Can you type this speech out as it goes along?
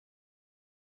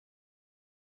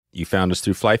You found us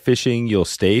through fly fishing. You'll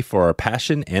stay for our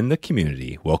passion and the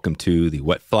community. Welcome to the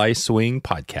Wet Fly Swing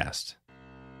podcast.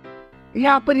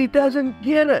 Yeah, but he doesn't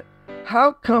get it.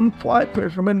 How come fly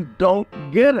fishermen don't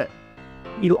get it?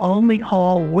 You only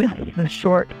haul with the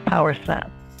short power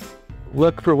set.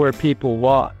 Look for where people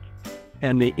walk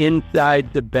and the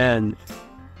insides of bends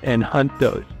and hunt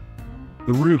those.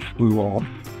 The roof flew off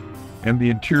and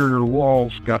the interior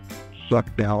walls got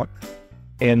sucked out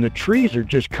and the trees are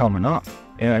just coming up.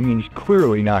 And I mean, he's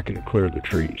clearly not going to clear the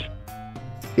trees.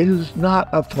 It is not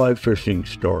a fly fishing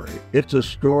story. It's a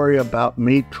story about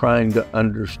me trying to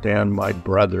understand my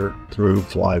brother through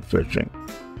fly fishing.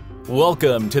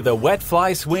 Welcome to the Wet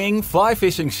Fly Swing Fly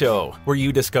Fishing Show, where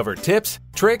you discover tips,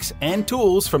 tricks, and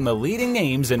tools from the leading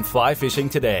names in fly fishing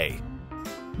today.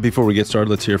 Before we get started,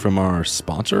 let's hear from our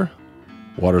sponsor.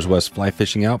 Waters West Fly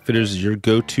Fishing Outfitters is your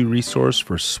go-to resource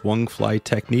for swung fly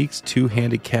techniques,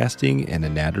 two-handed casting, and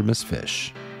anadromous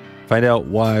fish. Find out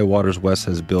why Waters West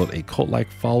has built a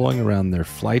cult-like following around their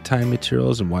fly tying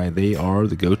materials and why they are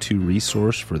the go-to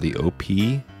resource for the OP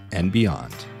and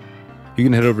beyond. You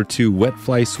can head over to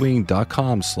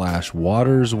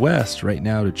wetflyswing.com/waterswest right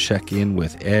now to check in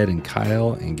with Ed and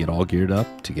Kyle and get all geared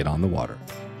up to get on the water.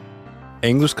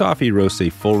 Angler's Coffee roasts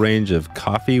a full range of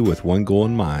coffee with one goal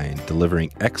in mind,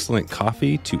 delivering excellent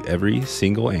coffee to every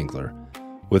single angler.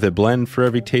 With a blend for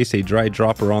every taste, a dry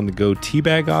dropper on-the-go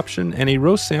teabag option, and a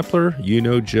roast sampler, you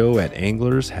know Joe at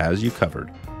Anglers has you covered.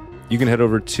 You can head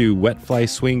over to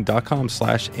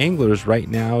wetflyswing.com/anglers right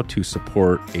now to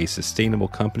support a sustainable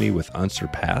company with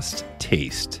unsurpassed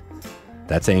taste.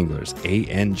 That's Anglers,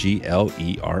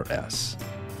 ANGLERS.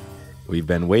 We've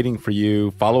been waiting for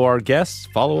you. Follow our guests,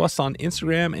 follow us on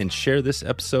Instagram, and share this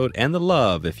episode and the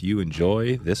love if you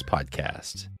enjoy this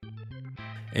podcast.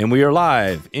 And we are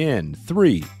live in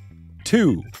 3,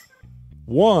 2,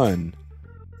 1.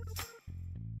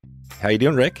 How you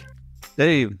doing, Rick?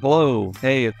 Dave, hello.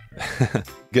 Hey.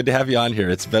 Good to have you on here.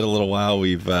 It's been a little while.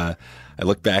 I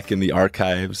look back in the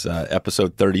archives,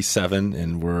 episode 37,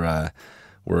 and we're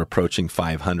approaching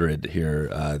 500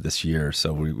 here this year.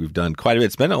 So we've done quite a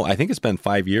bit. I think it's been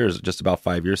 5 years, just about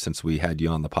 5 years since we had you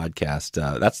on the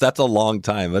podcast. That's a long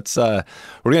time. We're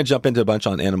going to jump into a bunch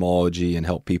on entomology and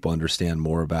help people understand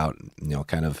more about,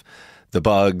 kind of the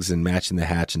bugs and matching the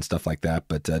hatch and stuff like that.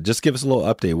 But just give us a little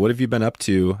update. What have you been up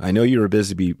to? I know you were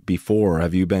busy before.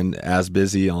 Have you been as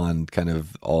busy on kind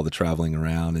of all the traveling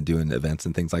around and doing events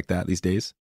and things like that these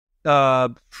days?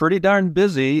 Pretty darn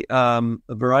busy. A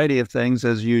variety of things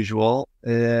as usual,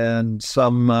 and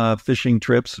some fishing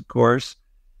trips, of course.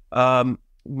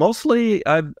 Mostly,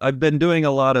 I've been doing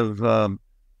a lot of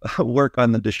work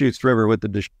on the Deschutes River with the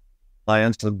Deschutes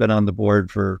Alliance. I've been on the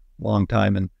board for a long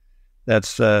time, and that's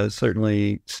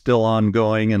certainly still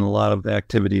ongoing and a lot of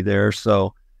activity there.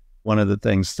 So, one of the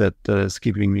things that is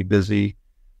keeping me busy,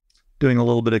 doing a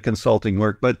little bit of consulting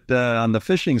work. But on the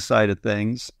fishing side of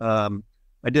things,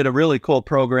 I did a really cool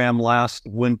program last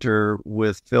winter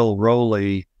with Phil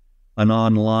Rowley, an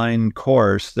online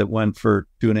course that went for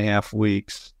 2.5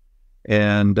 weeks.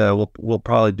 And we'll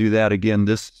probably do that again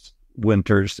this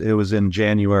winter. It was in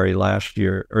January last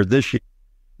year, or this year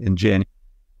in January.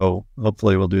 So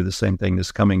hopefully we'll do the same thing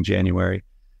this coming January.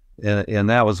 And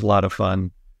that was a lot of fun.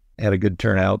 Had a good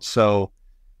turnout. So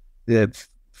if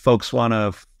folks want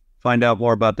to find out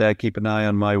more about that, keep an eye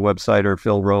on my website or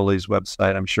Phil Rowley's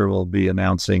website. I'm sure we'll be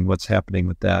announcing what's happening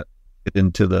with that. Get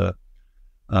into the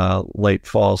late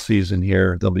fall season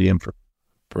here. There'll be info.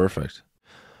 Perfect.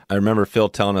 I remember Phil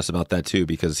telling us about that too,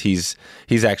 because he's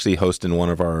actually hosting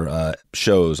one of our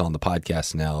shows on the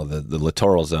podcast now, the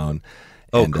Littoral Zone.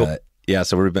 Oh, and, cool. Yeah,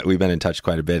 so we've been in touch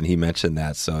quite a bit, and he mentioned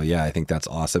that. So yeah, I think that's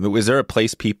awesome. Is there a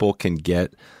place people can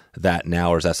get that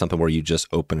now, or is that something where you just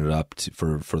open it up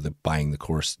for the buying the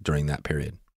course during that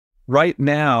period? Right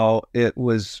now, it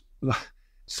was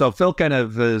so Phil kind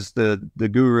of is the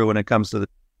guru when it comes to the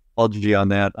entomology on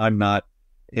that. I'm not,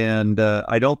 and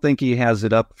I don't think he has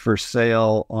it up for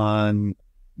sale on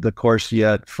the course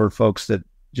yet for folks that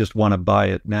just want to buy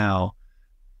it now.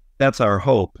 That's our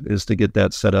hope, is to get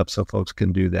that set up so folks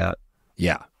can do that.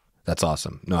 Yeah. That's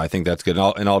awesome. No, I think that's good.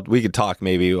 We could talk,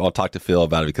 maybe I'll talk to Phil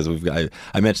about it, because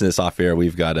I mentioned this off air.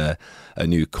 We've got a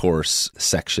new course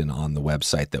section on the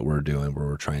website that we're doing, where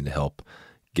we're trying to help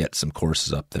get some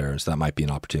courses up there. So that might be an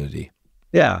opportunity.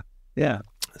 Yeah.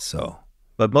 So,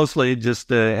 but mostly just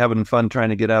having fun trying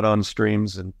to get out on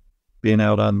streams and being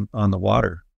out on the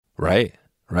water. Right.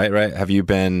 Have you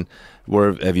been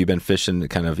fishing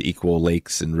kind of equal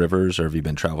lakes and rivers, or have you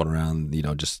been traveling around,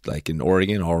 just like in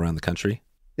Oregon, all around the country?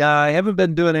 Yeah, I haven't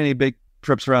been doing any big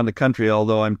trips around the country,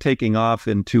 although I'm taking off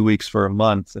in 2 weeks for a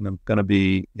month, and I'm going to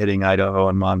be hitting Idaho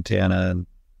and Montana and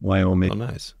Wyoming. Oh,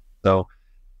 nice. So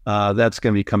that's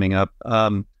going to be coming up.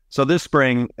 So this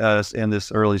spring and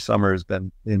this early summer has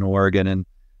been in Oregon, and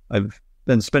I've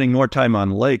been spending more time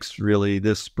on lakes really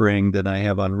this spring than I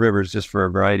have on rivers, just for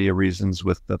a variety of reasons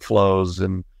with the flows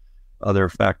and other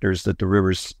factors that the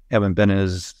rivers haven't been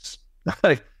as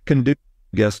conducive,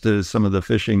 I guess, to some of the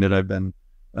fishing that I've been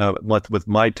with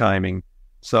my timing.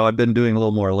 So I've been doing a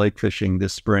little more lake fishing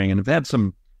this spring, and I've had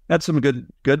some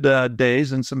good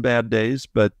days and some bad days,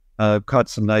 but caught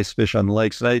some nice fish on the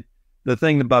lakes. And the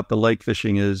thing about the lake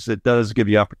fishing is it does give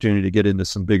you opportunity to get into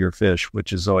some bigger fish,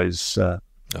 which is always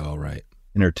right,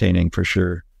 entertaining for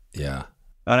sure. Yeah.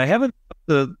 And I haven't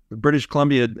the British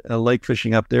Columbia lake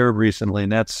fishing up there recently,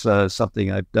 and that's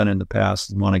something I've done in the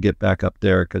past and want to get back up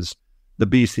there because the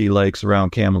BC lakes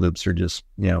around Kamloops are just,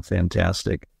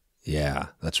 fantastic. Yeah,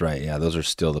 that's right. Yeah, those are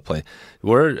still the play.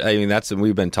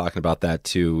 We've been talking about that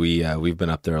too. We've been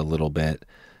up there a little bit,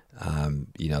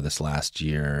 this last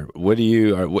year.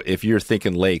 If you're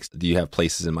thinking lakes, do you have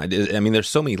places in mind? I mean, there's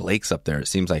so many lakes up there. It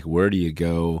seems like, where do you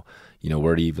go?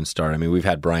 Where do you even start? I mean, we've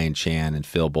had Brian Chan and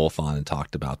Phil both on and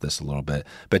talked about this a little bit,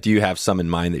 but do you have some in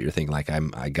mind that you're thinking like,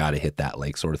 I got to hit that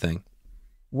lake sort of thing?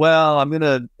 Well, I'm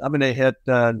gonna hit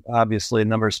obviously a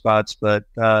number of spots, but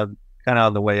kind of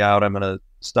on the way out, I'm gonna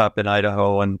stop in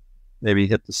Idaho and maybe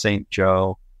hit the St.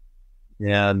 Joe,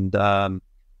 and I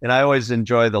always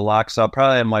enjoy the Locksaw.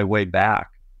 Probably on my way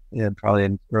back, probably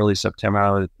in early September,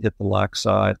 I'll hit the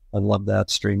Locksaw. I love that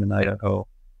stream in Idaho,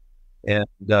 and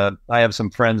I have some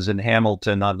friends in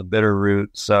Hamilton on the Bitterroot,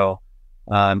 so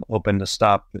I'm open to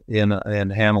stop in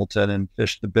Hamilton and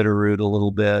fish the Bitterroot a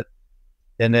little bit.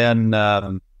 And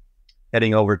then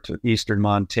heading over to eastern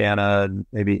Montana and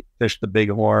maybe fish the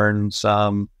Bighorn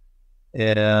some.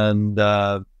 And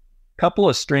a couple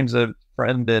of streams. A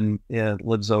friend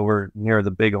lives over near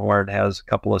the Bighorn, has a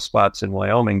couple of spots in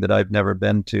Wyoming that I've never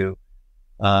been to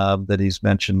that he's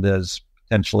mentioned as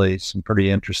potentially some pretty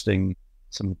interesting,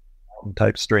 some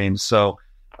type streams. So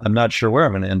I'm not sure where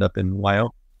I'm going to end up in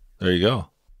Wyoming. There you go.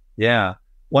 Yeah.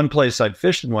 One place I've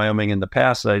fished in Wyoming in the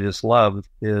past that I just love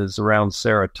is around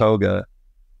Saratoga,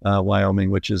 Wyoming,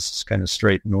 which is kind of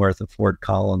straight north of Fort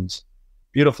Collins.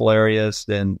 Beautiful areas,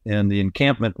 and the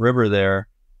Encampment River there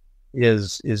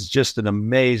is just an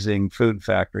amazing food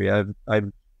factory.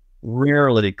 I've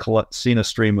rarely seen a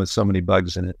stream with so many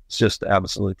bugs in it. It's just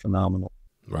absolutely phenomenal.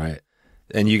 Right.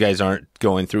 And you guys aren't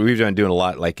going through. We've been doing a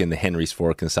lot like in the Henry's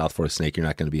Fork and South Fork Snake. You're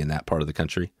not going to be in that part of the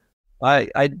country.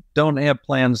 I don't have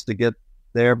plans to get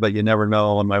there, but you never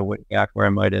know on my way back where I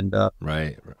might end up.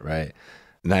 Right.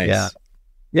 Nice.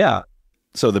 Yeah.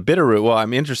 So the Bitterroot, well,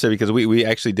 I'm interested because we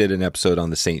actually did an episode on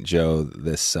the St. Joe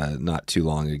this not too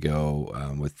long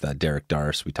ago with Derek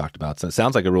Darce. We talked about, so it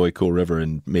sounds like a really cool river,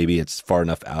 and maybe it's far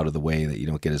enough out of the way that you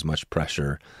don't get as much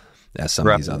pressure as some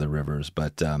of these other rivers.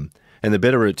 But and the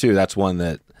Bitterroot too, that's one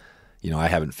that I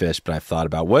haven't fished, but I've thought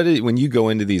about. When you go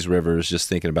into these rivers, just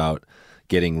thinking about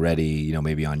getting ready,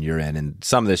 maybe on your end, and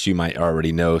some of this you might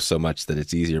already know so much that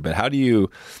it's easier, but how do you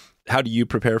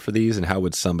prepare for these, and how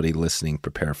would somebody listening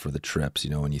prepare for the trips,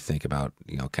 when you think about,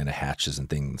 kind of hatches and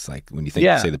things, like when you think,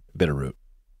 say, the Bitterroot?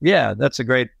 Yeah, that's a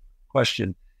great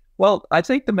question. Well, I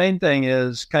think the main thing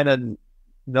is kind of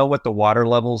know what the water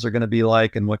levels are going to be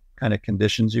like and what kind of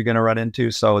conditions you're going to run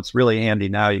into. So it's really handy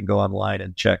now. You can go online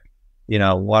and check,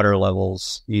 water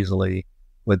levels easily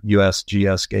with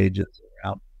USGS gauges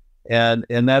around.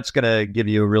 And that's going to give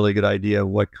you a really good idea of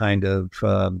what kind of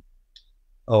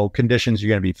conditions you're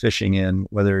going to be fishing in,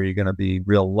 whether you're going to be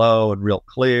real low and real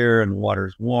clear and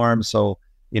water's warm. So,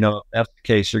 if that's the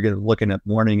case, you're going to be looking at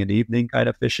morning and evening kind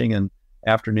of fishing, and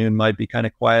afternoon might be kind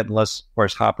of quiet, unless, of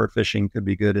course, hopper fishing could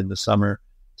be good in the summer.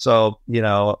 So,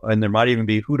 and there might even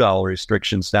be hoot owl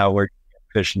restrictions now where you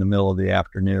can fish in the middle of the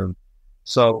afternoon.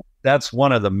 So that's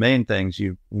one of the main things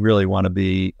you really want to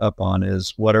be up on,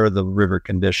 is what are the river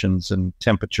conditions and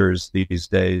temperatures these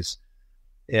days.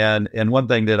 And one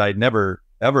thing that I never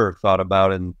ever thought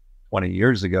about in 20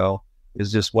 years ago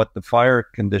is just what the fire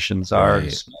conditions are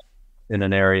in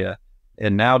an area.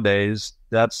 And nowadays,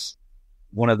 that's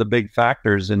one of the big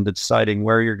factors in deciding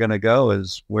where you're going to go,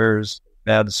 is where's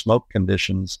bad smoke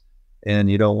conditions, and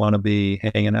you don't want to be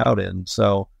hanging out in.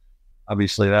 So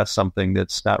obviously that's something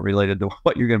that's not related to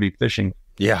what you're going to be fishing.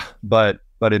 Yeah. But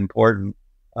important.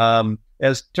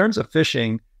 As terms of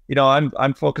fishing,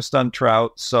 I'm focused on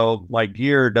trout, so my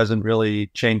gear doesn't really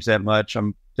change that much.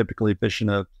 I'm typically fishing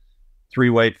a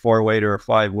 3-weight, 4-weight, or a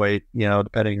 5-weight,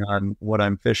 depending on what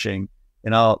I'm fishing.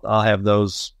 And I'll have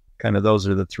those are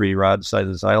the 3 rod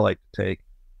sizes I like to take.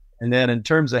 And then in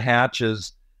terms of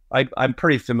hatches, I'm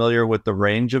pretty familiar with the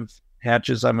range of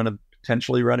hatches I'm going to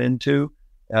potentially run into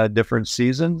different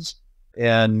seasons.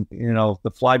 And,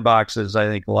 the fly boxes, I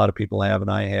think a lot of people have,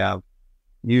 and I have,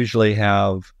 usually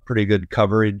have pretty good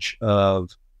coverage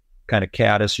of kind of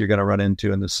caddis you're going to run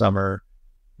into in the summer.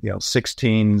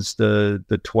 16s, the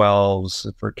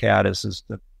 12s for caddis is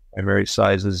the primary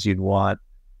sizes you'd want.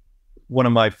 One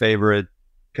of my favorite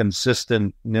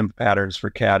consistent nymph patterns for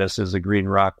caddis is a green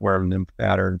rockworm nymph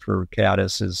pattern for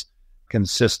caddis is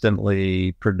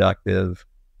consistently productive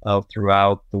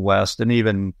throughout the West and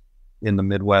even in the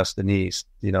Midwest and East.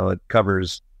 It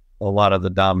covers a lot of the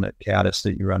dominant caddis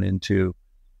that you run into.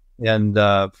 And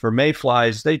for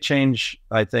mayflies, they change,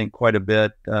 I think, quite a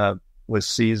bit with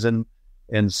season.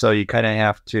 And so you kind of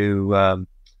have to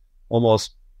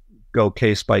almost go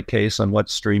case by case on what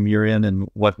stream you're in and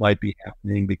what might be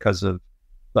happening because of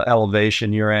the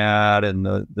elevation you're at and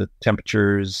the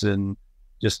temperatures and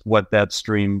just what that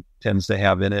stream tends to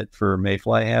have in it for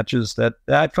mayfly hatches. That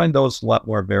I find those a lot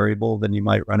more variable than you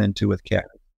might run into with caddis.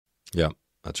 Yeah,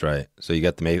 that's right. So you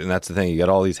got and that's the thing. You got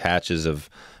all these hatches of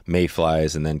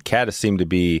mayflies, and then caddis seem to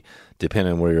be,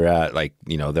 depending on where you're at, like,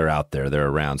 they're out there, they're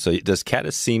around. So does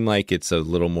caddis seem like it's a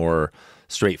little more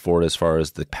straightforward as far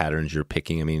as the patterns you're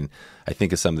picking? I mean, I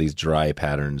think of some of these dry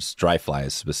patterns, dry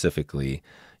flies specifically.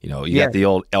 You got the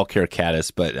old elk hair caddis,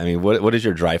 but I mean, what does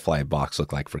your dry fly box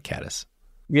look like for caddis?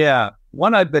 Yeah,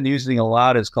 one I've been using a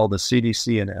lot is called the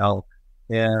CDC and elk.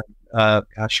 And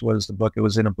what is the book? It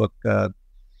was in a book,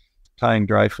 Tying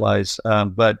Dry Flies,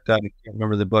 but I can't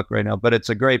remember the book right now. But it's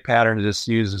a great pattern. It just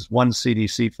uses one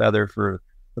CDC feather for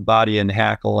the body and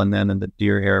hackle, and then in the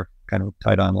deer hair, kind of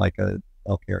tied on like a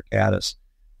elk hair caddis,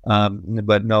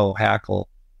 but no hackle.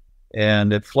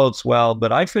 And it floats well.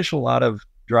 But I fish a lot of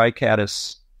dry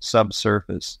caddis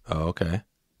subsurface. Oh, okay.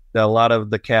 A lot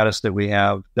of the caddis that we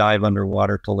have dive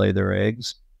underwater to lay their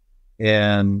eggs.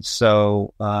 And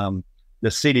so the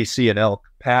CDC and elk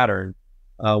pattern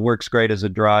works great as a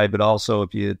dry, but also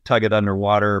if you tug it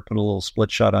underwater, put a little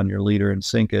split shot on your leader and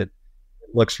sink it,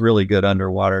 it looks really good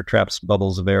underwater, traps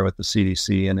bubbles of air with the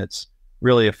CDC, and it's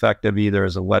really effective either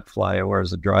as a wet fly or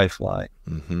as a dry fly.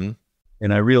 Mm-hmm.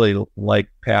 And I really like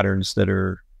patterns that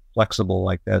are flexible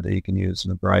like that you can use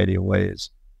in a variety of ways.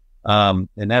 And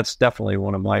that's definitely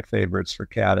one of my favorites for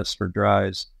caddis for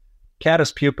dries.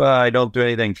 Caddis pupa, I don't do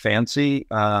anything fancy.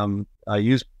 I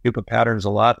use pupa patterns a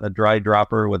lot. A dry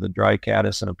dropper with a dry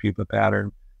caddis and a pupa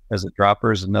pattern as a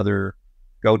dropper is another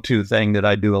go-to thing that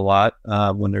I do a lot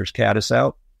when there's caddis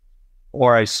out.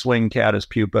 Or I swing caddis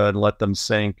pupa and let them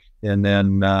sink, and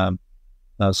then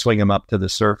swing them up to the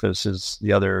surface is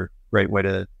the other great way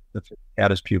to fit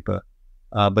caddis pupa.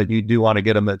 But you do want to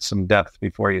get them at some depth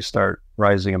before you start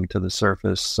rising them to the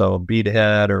surface. So a bead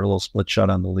head or a little split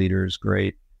shot on the leader is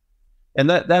great. And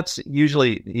that's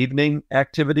usually evening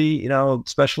activity,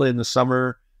 especially in the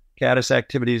summer. Caddis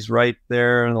activities right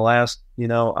there in the last,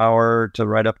 hour to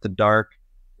right up to dark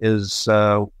is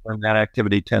when that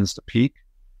activity tends to peak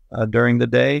during the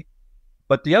day.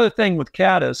 But the other thing with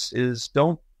caddis is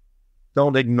don't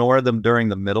ignore them during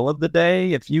the middle of the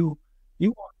day. If you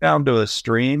walk down to a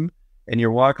stream and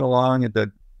you're walking along at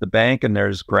the bank and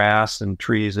there's grass and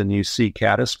trees and you see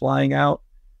caddis flying out,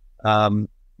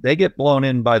 they get blown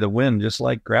in by the wind, just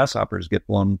like grasshoppers get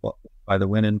blown by the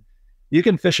wind. And you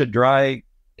can fish a dry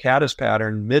caddis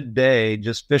pattern midday,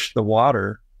 just fish the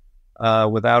water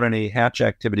without any hatch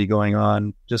activity going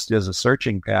on, just as a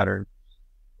searching pattern,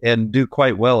 and do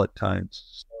quite well at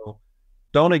times. So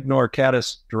don't ignore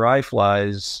caddis dry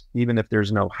flies, even if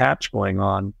there's no hatch going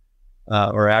on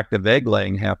or active egg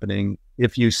laying happening,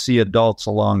 if you see adults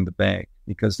along the bank,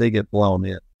 because they get blown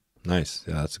in. Nice.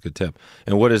 Yeah, that's a good tip.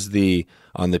 And what is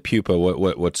on the pupa,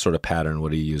 what sort of pattern,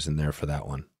 what are you using there for that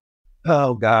one?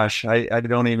 Oh gosh, I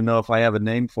don't even know if I have a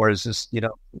name for it. It's just,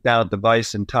 down at the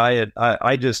vise and tie it.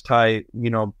 I just tie,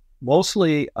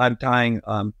 mostly I'm tying,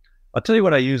 I'll tell you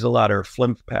what I use a lot are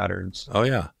flymph patterns. Oh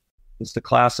yeah. It's the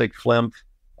classic flymph,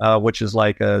 which is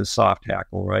like a soft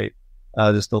hackle, right?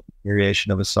 Just a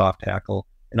variation of a soft hackle.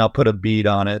 And I'll put a bead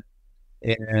on it.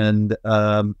 And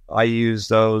I use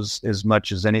those as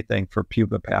much as anything for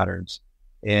pupa patterns.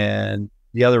 And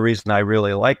the other reason I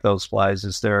really like those flies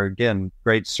is they're, again,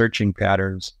 great searching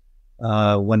patterns.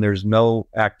 When there's no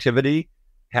activity,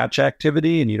 hatch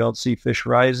activity, and you don't see fish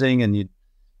rising and you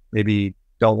maybe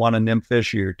don't want to nymph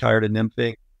fish or you're tired of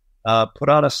nymphing, put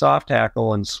on a soft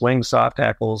hackle and swing soft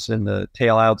hackles in the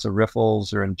tail outs of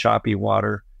riffles or in choppy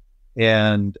water.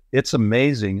 And it's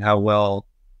amazing how well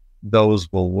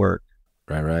those will work.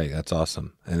 Right. That's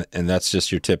awesome. And that's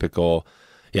just your typical,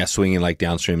 swinging like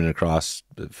downstream and across,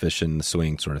 fishing the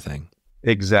swing sort of thing.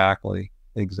 Exactly.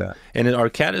 And are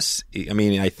caddis, I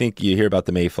mean, I think you hear about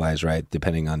the mayflies, right?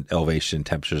 Depending on elevation,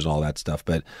 temperatures, and all that stuff.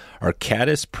 But are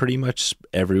caddis pretty much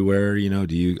everywhere?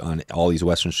 Do you, on all these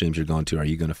western streams you're going to, are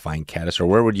you going to find caddis, or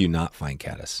where would you not find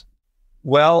caddis?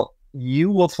 Well, you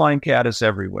will find caddis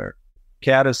everywhere.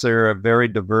 Caddis are a very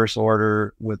diverse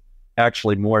order with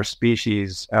actually more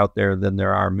species out there than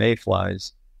there are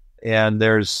mayflies. And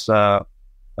there's a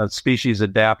species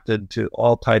adapted to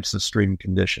all types of stream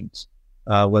conditions.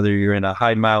 Whether you're in a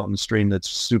high mountain stream that's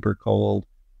super cold,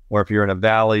 or if you're in a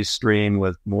valley stream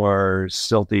with more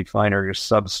silty, finer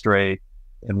substrate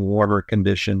and warmer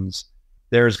conditions,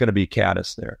 there's going to be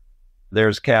caddis there.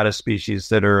 There's caddis species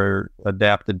that are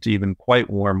adapted to even quite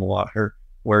warm water,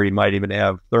 where you might even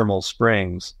have thermal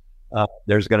springs.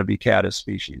 There's going to be caddis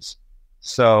species.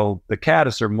 So the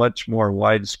caddis are much more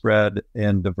widespread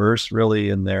and diverse, really,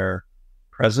 in their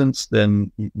presence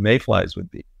than mayflies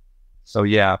would be. So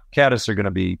yeah, caddis are going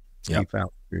to be found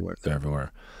everywhere. They're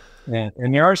everywhere.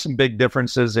 And there are some big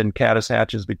differences in caddis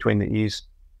hatches between the East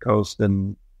Coast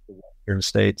and the Western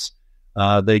states.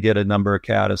 They get a number of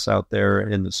caddis out there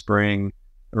in the spring,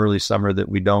 early summer that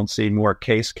we don't see. More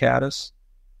case caddis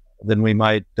than we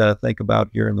might think about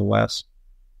here in the West.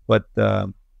 But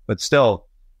still,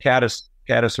 caddis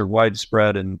are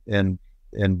widespread and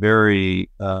very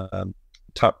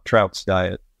top trout's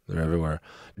diet. They're everywhere.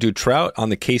 Do trout on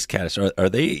the case caddis, are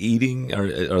they eating,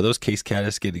 are those case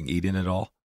caddis getting eaten at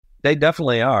all? They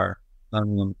definitely are.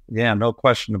 No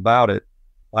question about it.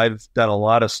 I've done a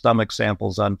lot of stomach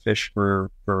samples on fish for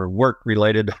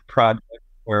work-related projects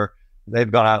where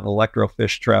they've gone out and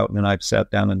electrofish trout, and I've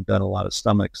sat down and done a lot of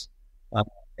stomachs.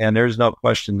 And there's no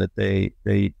question that they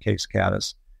eat case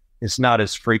caddis. It's not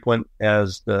as frequent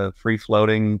as the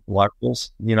free-floating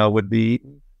larvals, would be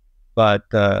eaten, but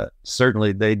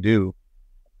certainly they do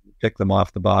pick them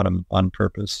off the bottom on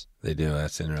purpose. They do.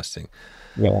 That's interesting.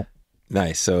 Yeah.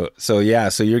 Nice. So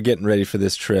you're getting ready for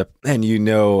this trip, and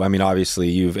I mean,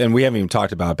 obviously and we haven't even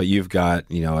talked about it, but you've got,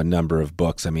 a number of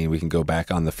books. I mean, we can go back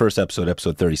on the first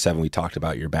episode 37, we talked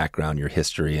about your background, your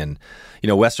history, and,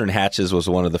 Western Hatches was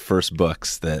one of the first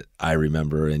books that I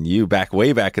remember. And you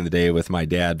way back in the day with my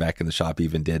dad back in the shop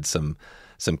even did some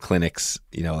clinics,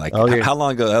 how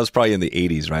long ago? That was probably in the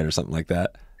 80s, right? Or something like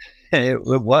that. It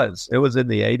was in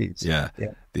the 80s. Yeah.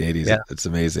 The 80s. Yeah. It's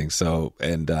amazing. So,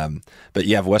 but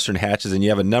you have Western Hatches and you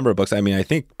have a number of books. I mean, I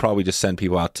think probably just send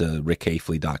people out to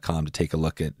rickhafele.com to take a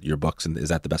look at your books. And is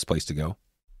that the best place to go?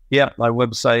 Yeah. My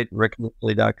website,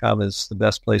 rickhafele.com, is the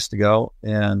best place to go.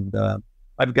 And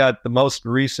I've got the most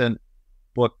recent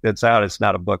book that's out. It's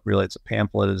not a book, really. It's a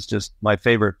pamphlet. It's just my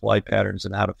favorite fly patterns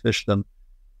and how to fish them.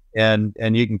 And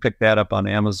you can pick that up on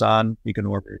Amazon. You can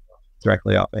order it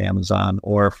directly off Amazon,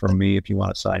 or from me if you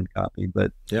want a signed copy.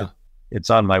 But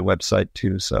it's on my website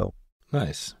too. So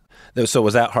nice. So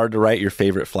was that hard to write your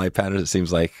favorite fly patterns? It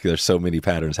seems like there's so many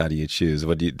patterns. How do you choose?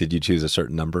 Did you choose a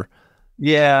certain number?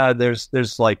 Yeah,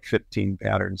 there's like 15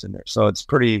 patterns in there. So it's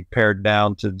pretty pared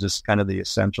down to just kind of the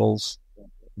essentials.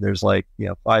 There's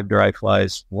 5 dry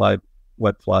flies, 5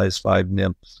 wet flies, 5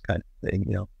 nymphs kind of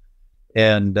thing,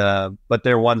 And but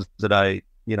they're ones that I,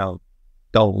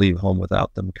 don't leave home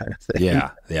without them kind of thing.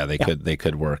 Yeah, they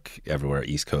could work everywhere,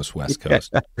 East Coast, West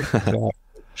Coast.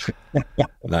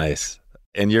 Nice.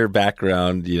 And your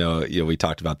background, we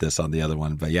talked about this on the other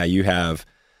one, but yeah, you have,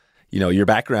 your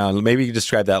background. Maybe you can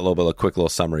describe that a little bit, a quick little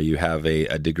summary. You have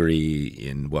a degree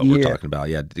in what we're talking about.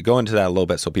 Yeah, go into that a little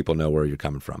bit so people know where you're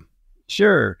coming from.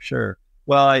 Sure.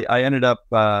 Well, I ended up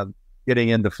getting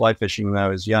into fly fishing when I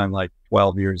was young, like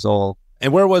 12 years old.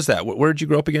 And where was that? Where did you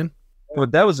grow up again? Well,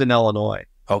 that was in Illinois.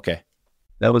 Okay.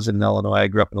 That was in Illinois. I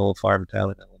grew up in a little farm town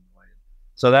in Illinois.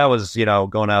 So that was,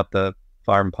 going out the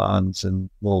farm ponds and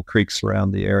little creeks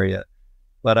around the area.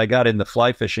 But I got into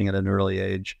fly fishing at an early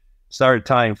age. Started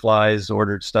tying flies,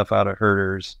 ordered stuff out of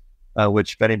herders,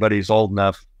 which if anybody's old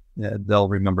enough, they'll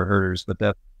remember herders, but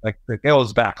that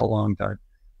goes back a long time.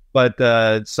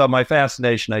 But so my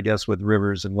fascination, I guess, with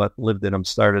rivers and what lived in them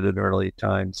started in early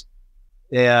times.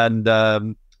 And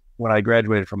when I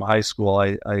graduated from high school,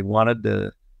 I wanted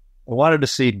to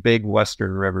see big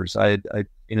Western rivers. I'd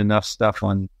seen enough stuff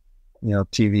on,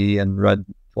 TV and read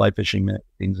fly fishing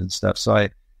magazines and stuff. So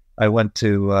I went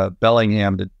to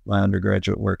Bellingham to my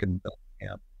undergraduate work in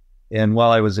Bellingham. And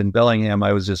while I was in Bellingham,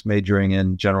 I was just majoring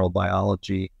in general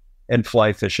biology and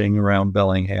fly fishing around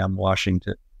Bellingham,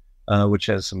 Washington, which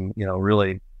has some,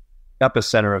 really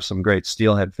epicenter of some great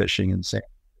steelhead fishing and salmon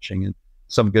fishing and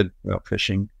some good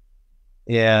fishing.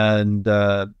 And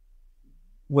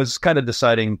was kind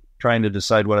of trying to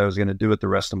decide what I was going to do with the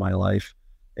rest of my life.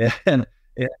 And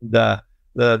the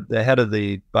head of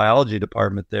the biology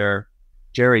department there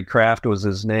Jerry Kraft was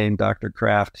his name, Dr.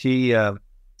 Kraft. He'd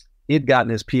gotten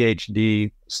his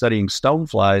PhD studying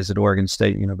stoneflies at Oregon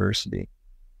State University.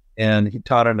 And he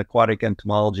taught an aquatic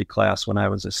entomology class when I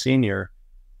was a senior.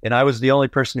 And I was the only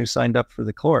person who signed up for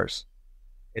the course.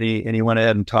 And he went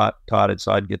ahead and taught it,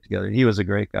 so I'd get together. He was a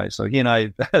great guy. So he and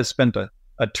I spent a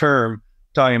term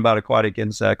talking about aquatic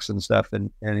insects and stuff. And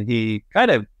he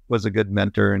kind of was a good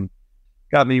mentor and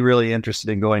got me really interested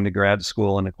in going to grad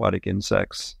school in aquatic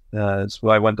insects. So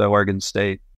I went to Oregon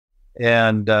State.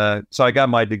 And so I got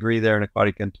my degree there in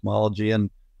aquatic entomology and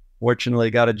fortunately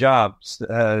got a job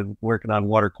working on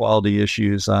water quality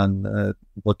issues on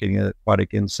looking at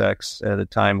aquatic insects at a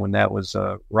time when that was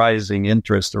a rising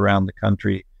interest around the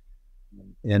country.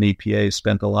 And EPA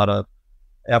spent a lot of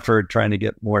effort trying to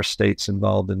get more states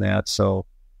involved in that. So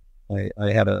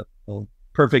I had a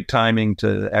perfect timing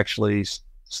to actually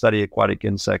study aquatic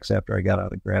insects after I got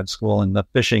out of grad school. And the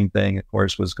fishing thing, of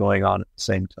course, was going on at the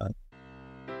same time.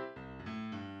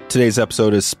 Today's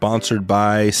episode is sponsored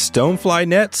by Stonefly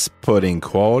Nets, putting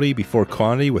quality before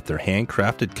quantity with their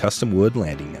handcrafted custom wood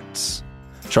landing nets.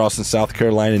 Charleston, South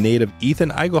Carolina native Ethan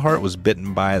Eigelhart was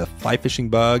bitten by the fly fishing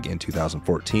bug in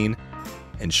 2014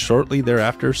 and shortly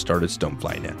thereafter started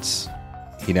Stonefly Nets.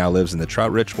 He now lives in the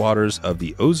trout-rich waters of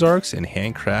the Ozarks and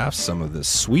handcrafts some of the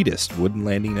sweetest wooden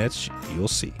landing nets you'll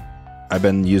see. I've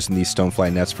been using these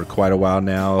Stonefly nets for quite a while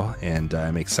now, and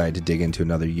I'm excited to dig into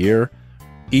another year.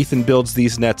 Ethan builds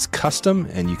these nets custom,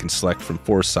 and you can select from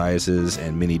 4 sizes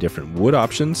and many different wood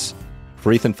options.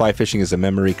 For Ethan, fly fishing is a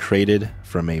memory created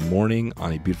from a morning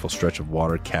on a beautiful stretch of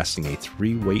water casting a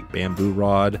 3-weight bamboo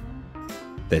rod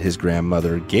that his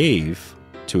grandmother gave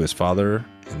to his father,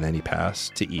 and then he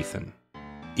passed to Ethan.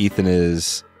 Ethan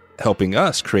is helping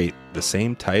us create the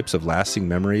same types of lasting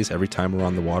memories every time we're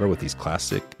on the water with these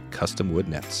classic custom wood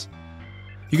nets.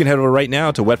 You can head over right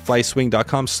now to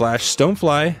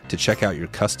wetflyswing.com/stonefly to check out your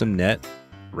custom net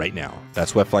right now.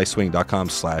 That's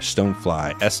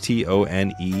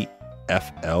wetflyswing.com/stonefly,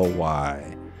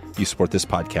 STONEFLY. You support this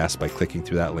podcast by clicking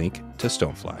through that link to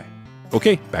Stonefly.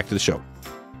 Okay, back to the show.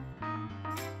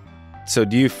 So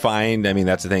do you find, I mean,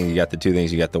 that's the thing, you got the two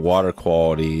things, you got the water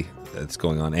quality that's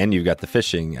going on, and you've got the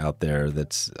fishing out there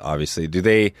that's obviously, do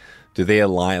they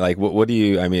align? Like, what do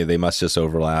you, I mean, they must just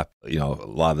overlap, you know, a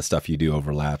lot of the stuff you do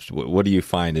overlaps. What do you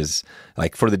find is,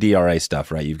 like, for the DRA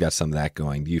stuff, right? You've got some of that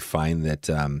going. Do you find that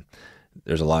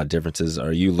there's a lot of differences?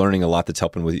 Are you learning a lot that's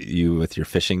helping with you with your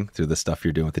fishing through the stuff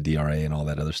you're doing with the DRA and all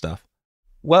that other stuff?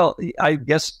 Well, I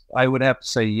guess I would have to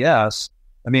say yes.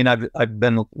 I mean, I've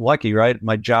been lucky, right?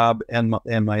 My job and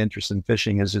my interest in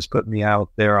fishing has just put me out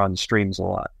there on streams a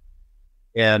lot.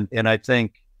 And I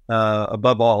think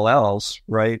above all else,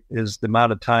 right, is the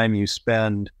amount of time you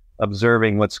spend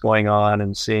observing what's going on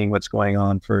and seeing what's going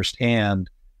on firsthand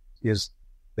is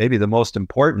maybe the most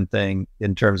important thing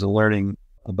in terms of learning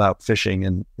about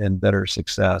fishing and better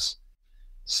success.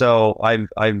 So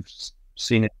I've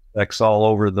seen insects all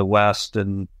over the West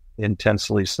and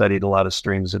intensely studied a lot of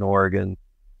streams in Oregon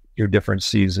through different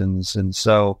seasons. And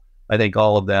so I think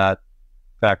all of that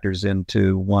factors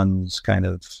into one's kind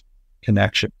of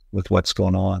connection with what's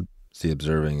going on. It's the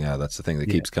observing, yeah, that's the thing that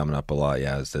keeps coming up a lot.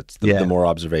 Yeah, is that's the more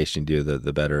observation you do,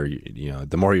 the better, you know,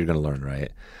 the more you're going to learn,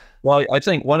 right? Well, I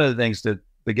think one of the things that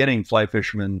beginning fly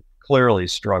fishermen clearly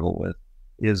struggle with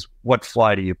is what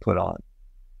fly do you put on?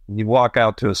 When you walk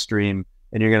out to a stream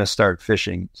and you're going to start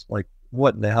fishing, it's like,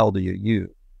 what in the hell do you use?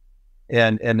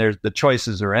 And there's the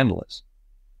choices are endless.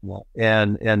 Well,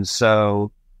 and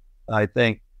so I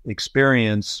think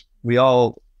experience, we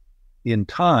all in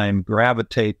time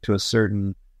gravitate to a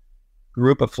certain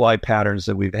group of fly patterns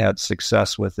that we've had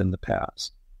success with in the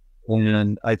past.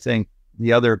 And I think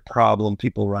the other problem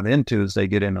people run into is they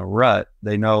get in a rut.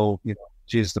 They know, you know,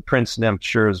 geez, the Prince nymph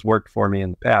sure has worked for me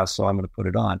in the past, so I'm going to put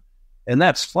it on. And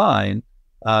that's fine.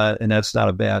 And that's not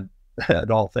a bad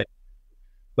at all thing.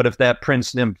 But if that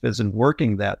Prince nymph isn't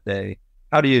working that day,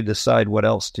 how do you decide what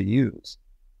else to use?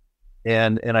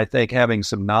 And I think having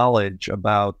some knowledge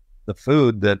about the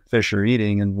food that fish are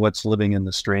eating and what's living in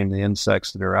the stream, the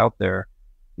insects that are out there,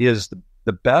 is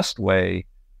the best way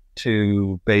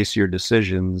to base your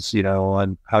decisions, you know,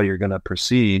 on how you're going to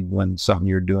proceed when something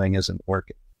you're doing isn't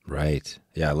working. Right.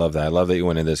 Yeah, I love that. I love that you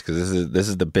went into this because this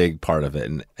is the big part of it.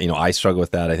 And, you know, I struggle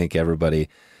with that. I think everybody,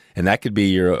 and that could be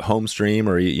your home stream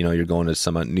or, you know, you're going to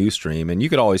some new stream, and you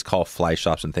could always call fly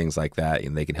shops and things like that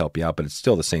and they can help you out, but it's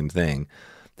still the same thing.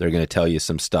 They're going to tell you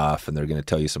some stuff and they're going to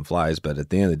tell you some flies, but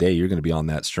at the end of the day, you're going to be on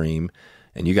that stream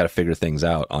and you got to figure things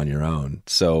out on your own.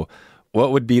 So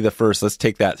what would be the first, let's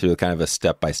take that through kind of a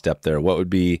step by step there. What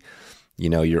would be, you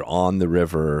know, you're on the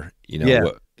river, you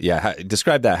know, Yeah,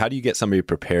 describe that. How do you get somebody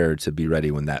prepared to be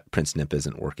ready when that prince nymph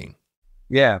isn't working?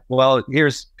 Yeah, well,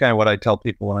 here's kind of what I tell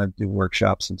people when I do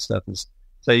workshops and stuff is,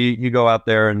 so you go out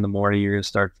there in the morning, you're going to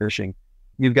start fishing.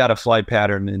 You've got a fly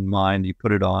pattern in mind, you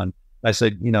put it on. I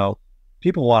said,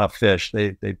 people want to fish.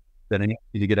 They've been anxious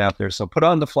to get out there. So put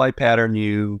on the fly pattern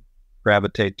you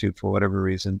gravitate to for whatever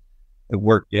reason. It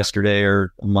worked yesterday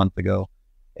or a month ago.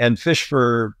 And fish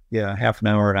for half an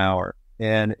hour.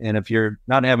 And if you're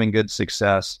not having good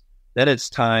success, then it's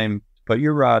time to put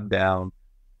your rod down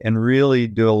and really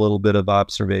do a little bit of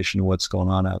observation of what's going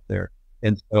on out there.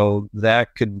 And so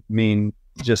that could mean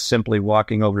just simply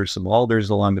walking over some alders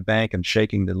along the bank and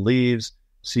shaking the leaves,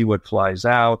 see what flies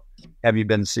out. Have you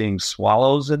been seeing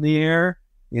swallows in the air?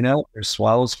 There's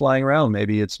swallows flying around.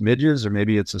 Maybe it's midges or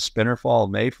maybe it's a spinnerfall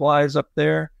of mayflies up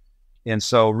there. And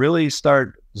so really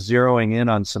start zeroing in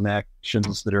on some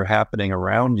actions that are happening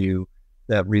around you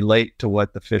that relate to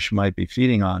what the fish might be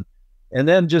feeding on. And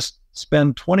then just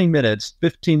spend 15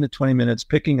 to 20 minutes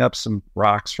picking up some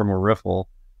rocks from a riffle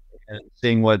and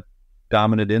seeing what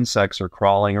dominant insects are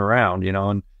crawling around,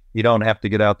 and you don't have to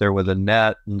get out there with a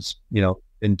net and,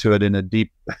 into it in a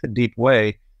deep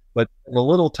way, but a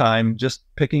little time just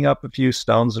picking up a few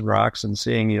stones and rocks and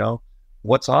seeing,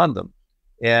 what's on them.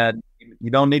 And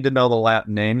you don't need to know the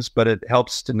Latin names, but it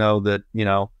helps to know that,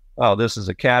 oh, this is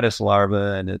a caddis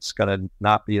larva and it's going to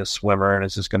not be a swimmer and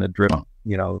it's just going to drip,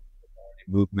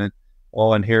 movement.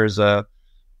 Oh, and here's a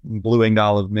blue-winged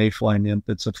olive mayfly nymph.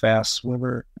 It's a fast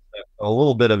swimmer. A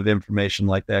little bit of information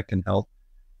like that can help.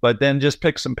 But then just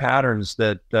pick some patterns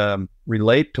that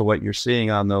relate to what you're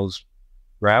seeing on those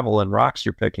gravel and rocks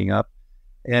you're picking up.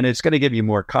 And it's going to give you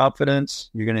more confidence.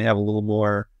 You're going to have a little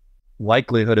more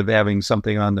likelihood of having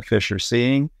something on the fish you're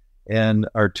seeing and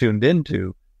are tuned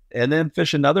into. And then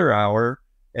fish another hour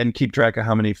and keep track of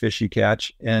how many fish you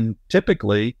catch. And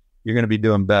typically, you're going to be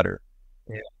doing better.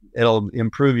 It'll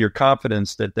improve your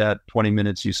confidence that 20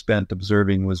 minutes you spent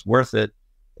observing was worth it.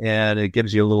 And it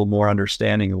gives you a little more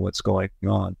understanding of what's going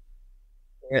on.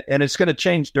 And it's going to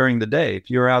change during the day. If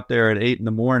you're out there at 8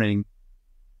 a.m,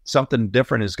 something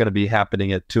different is going to be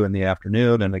happening at 2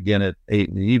 p.m. and again at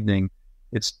 8 p.m.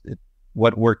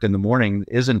 What worked in the morning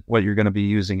isn't what you're going to be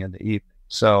using in the evening.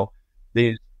 So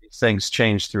these things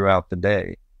change throughout the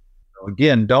day. So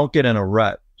again, don't get in a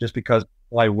rut just because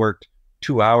I worked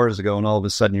 2 hours ago and all of a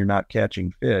sudden you're not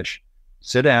catching fish.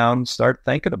 Sit down, start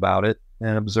thinking about it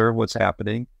and observe what's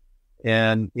happening.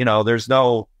 And, there's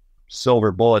no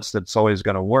silver bullets that's always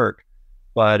going to work,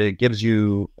 but it gives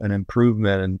you an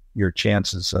improvement in your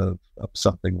chances of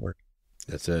something working.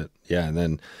 That's it. Yeah.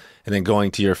 And then going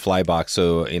to your fly box.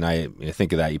 So, I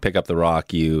think of that. You pick up the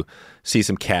rock, you see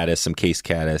some caddis, some case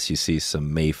caddis, you see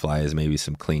some mayflies, maybe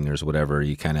some clingers, whatever.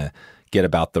 You kind of get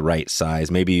about the right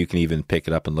size. Maybe you can even pick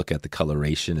it up and look at the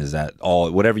coloration. Is that all,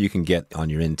 whatever you can get on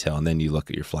your intel? And then you look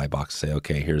at your fly box and say,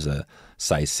 okay, here's a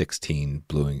size 16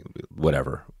 blueing,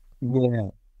 whatever. Yeah.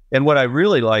 And what I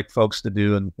really like folks to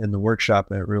do in the workshop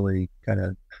that really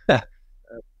kind of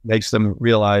makes them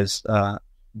realize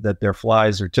that their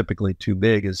flies are typically too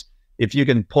big is if you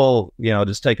can pull,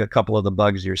 just take a couple of the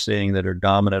bugs you're seeing that are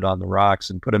dominant on the rocks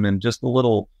and put them in just a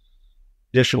little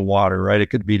dish of water, right? It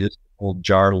could be just an old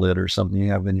jar lid or something you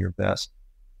have in your vest.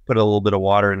 Put a little bit of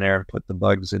water in there and put the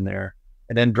bugs in there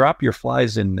and then drop your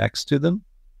flies in next to them.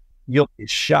 You'll be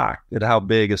shocked at how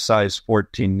big a size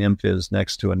 14 nymph is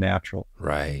next to a natural.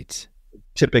 Right.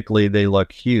 Typically, they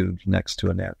look huge next to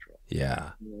a natural. Yeah.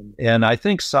 And I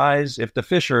think size, if the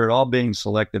fish are at all being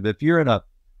selective, if you're in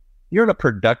a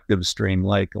productive stream,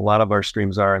 like a lot of our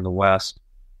streams are in the West,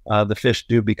 the fish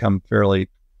do become fairly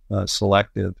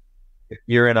selective. If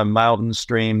you're in a mountain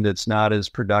stream that's not as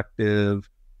productive,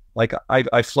 like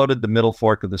I floated the middle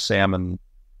fork of the salmon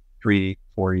 3-4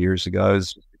 years ago. It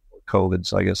was COVID,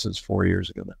 so I guess it's 4 years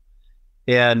ago now.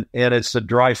 And it's a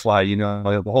dry fly,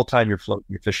 the whole time you're floating,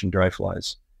 you're fishing dry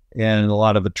flies and a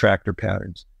lot of attractor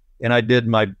patterns. And I did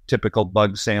my typical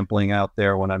bug sampling out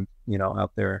there when I'm,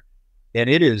 out there. And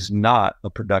it is not a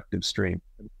productive stream.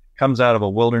 It comes out of a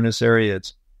wilderness area.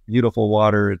 It's beautiful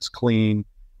water. It's clean.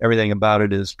 Everything about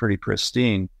it is pretty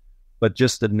pristine. But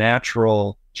just the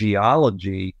natural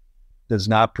geology does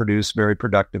not produce very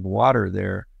productive water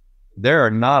there. There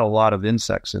are not a lot of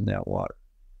insects in that water.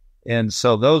 And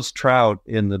so those trout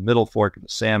in the middle fork of the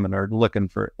salmon are looking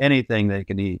for anything they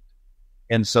can eat.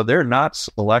 And so they're not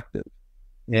selective.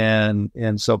 And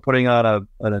so putting on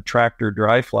an attractor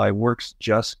dry fly works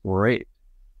just great.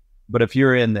 But if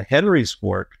you're in the Henry's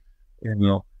Fork,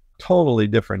 totally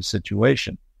different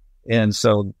situation. And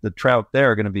so the trout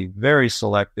there are going to be very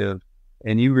selective,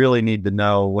 and you really need to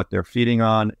know what they're feeding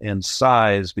on, and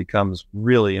size becomes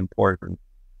really important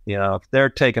If they're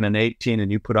taking an 18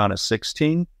 and you put on a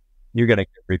 16, you're going to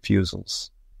get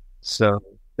refusals. So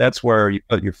that's where you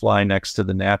put your fly next to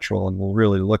the natural, and we'll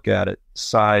really look at it.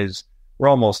 Size, we're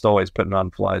almost always putting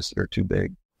on flies that are too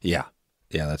big. Yeah.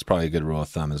 Yeah, that's probably a good rule of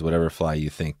thumb, is whatever fly you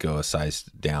think, go a size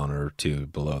down or two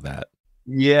below that.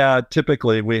 Yeah,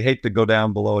 typically we hate to go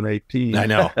down below an 18. I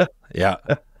know. Yeah.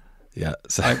 Yeah.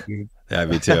 So, yeah,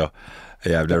 me too.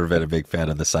 Yeah, I've never been a big fan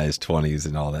of the size 20s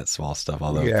and all that small stuff,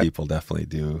 although people definitely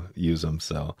do use them.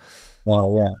 So,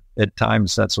 well, yeah, at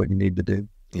times that's what you need to do.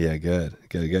 Yeah, good.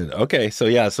 Okay, so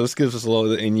this gives us a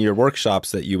little, in your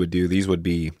workshops that you would do, these would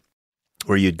be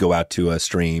where you'd go out to a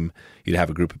stream, you'd have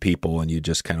a group of people, and you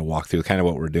just kind of walk through kind of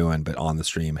what we're doing, but on the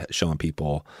stream, showing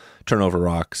people turn over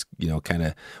rocks, kind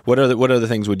of, what other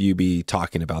things would you be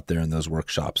talking about there in those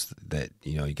workshops that,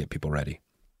 you get people ready?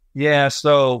 Yeah,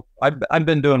 so I've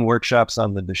been doing workshops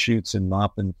on the Deschutes in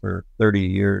Maupin for 30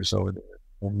 years over there,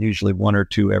 and usually one or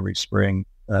two every spring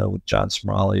with John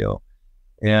Smeralio.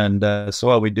 And so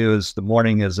what we do is the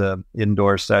morning is a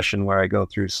indoor session where I go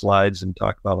through slides and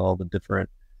talk about all the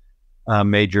different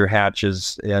major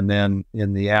hatches. And then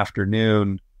in the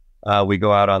afternoon, we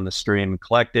go out on the stream,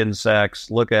 collect insects,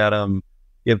 look at them,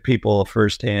 give people a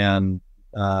firsthand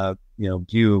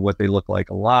view of what they look like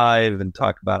alive, and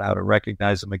talk about how to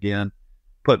recognize them again,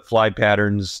 put fly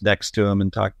patterns next to them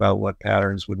and talk about what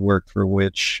patterns would work for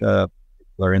which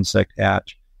particular insect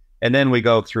hatch. And then we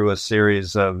go through a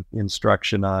series of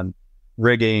instruction on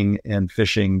rigging and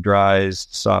fishing dries,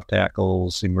 soft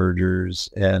tackles, emergers,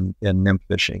 and nymph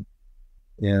fishing.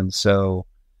 And so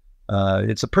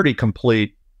it's a pretty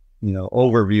complete,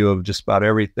 overview of just about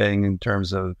everything in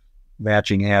terms of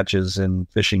matching hatches and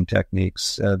fishing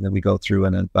techniques. And then we go through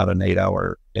in about an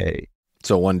 8-hour day.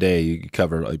 So one day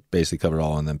you basically cover it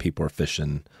all, and then people are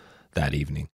fishing that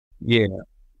evening. Yeah.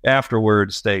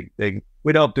 Afterwards,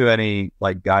 we don't do any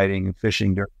like guiding and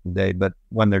fishing during the day, but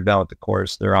when they're done with the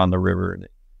course, they're on the river and they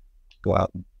go out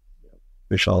and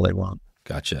fish all they want.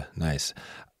 Gotcha. Nice.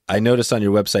 I noticed on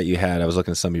your website I was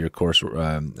looking at some of your course,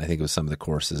 I think it was some of the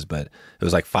courses, but it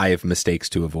was like 5 mistakes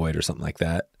to avoid or something like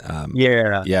that.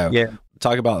 Yeah.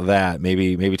 Talk about that.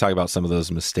 Maybe talk about some of those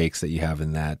mistakes that you have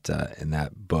in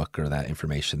that book or that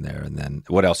information there. And then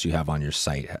what else you have on your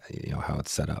site, how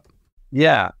it's set up.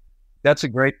 Yeah. That's a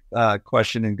great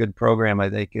question and good program, I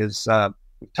think. Is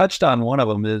touched on one of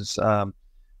them is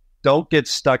don't get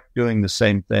stuck doing the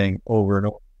same thing over and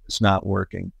over. It's not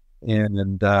working.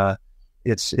 And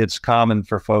it's common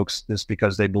for folks just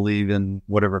because they believe in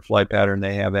whatever fly pattern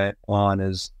they have on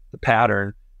is the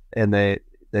pattern, and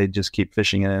they just keep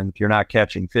fishing it. And if you're not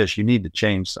catching fish, you need to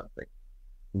change something.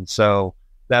 And so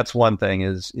that's one thing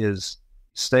is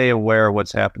stay aware of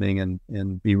what's happening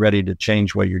and be ready to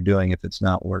change what you're doing if it's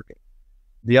not working.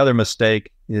 The other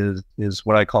mistake is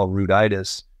what I call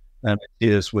rootitis, and I see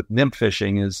this with nymph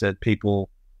fishing, is that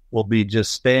people will be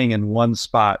just staying in one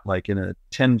spot, like in a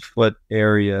 10-foot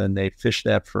area, and they fish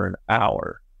that for an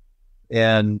hour.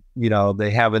 And,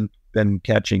 they haven't been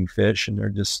catching fish, and they're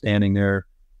just standing there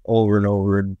over and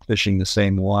over and fishing the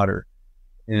same water.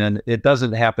 And it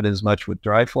doesn't happen as much with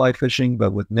dry fly fishing,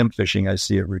 but with nymph fishing, I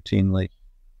see it routinely.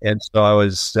 And so I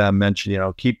always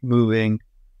mention, keep moving,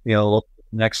 look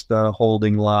next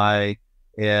holding lie,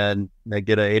 and they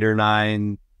get 8 or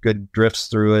 9 good drifts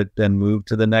through it, then move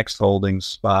to the next holding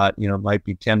spot. It might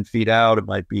be 10 feet out, it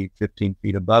might be 15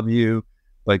 feet above you,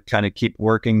 but kind of keep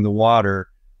working the water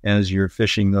as you're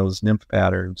fishing those nymph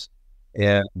patterns.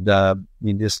 And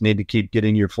you just need to keep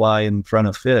getting your fly in front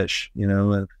of fish.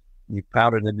 If you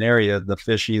pounded an area, the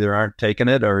fish either aren't taking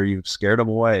it or you've scared them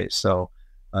away. So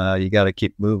you got to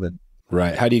keep moving.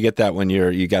 Right. How do you get that when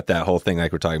you got that whole thing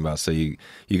like we're talking about? So you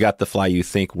got the fly you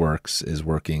think is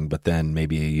working, but then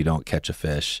maybe you don't catch a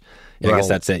fish. Right. I guess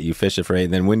that's it. You fish it for 8.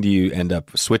 And then when do you end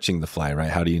up switching the fly, right?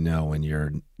 How do you know when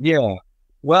you're... Yeah.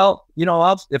 Well,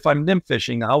 if I'm nymph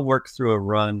fishing, I'll work through a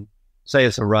run, say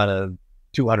it's a run of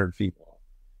 200 feet long.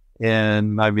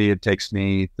 And maybe it takes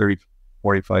me 30,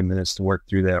 45 minutes to work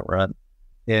through that run.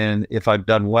 And if I've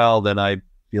done well, then I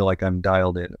feel like I'm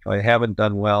dialed in. If I haven't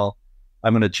done well,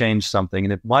 I'm going to change something.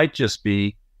 And it might just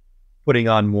be putting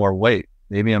on more weight.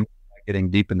 Maybe I'm not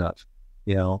getting deep enough,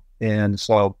 And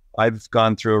so I've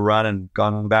gone through a run and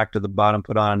gone back to the bottom,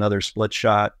 put on another split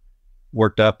shot,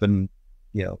 worked up and,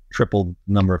 tripled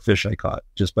the number of fish I caught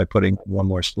just by putting one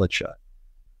more split shot.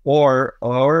 Or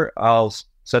I'll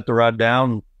set the rod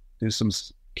down, do some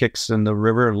kicks in the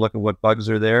river and look at what bugs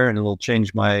are there, and it'll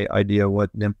change my idea of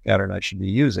what nymph pattern I should be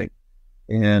using.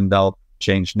 And I'll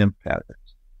change nymph patterns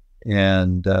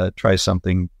and try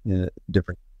something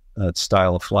different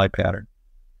style of fly pattern.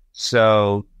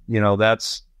 So,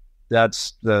 that's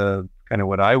the kind of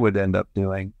what I would end up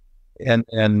doing. And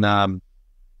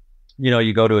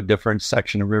you go to a different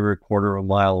section of river, quarter of a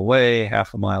mile away,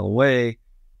 half a mile away,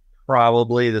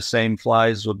 probably the same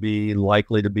flies would be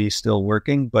likely to be still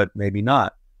working, but maybe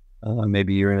not.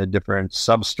 Maybe you're in a different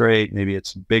substrate. Maybe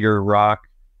it's bigger rock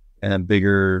and a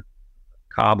bigger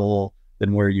cobble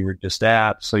than where you were just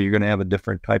at. So you're going to have a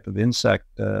different type of insect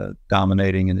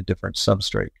dominating in a different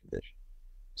substrate condition.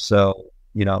 So,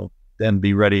 then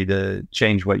be ready to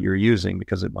change what you're using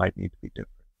because it might need to be different.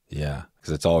 Yeah,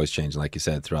 because it's always changing, like you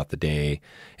said, throughout the day.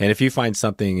 And if you find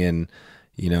something in,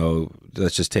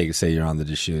 let's just say you're on the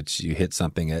Deschutes, you hit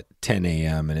something at 10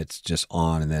 a.m. and it's just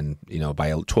on, and then,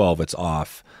 by 12 it's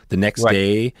off. The next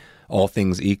day, all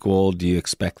things equal, do you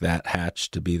expect that hatch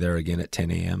to be there again at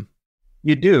 10 a.m.?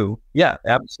 You do. Yeah,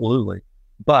 absolutely.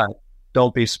 But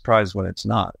don't be surprised when it's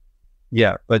not.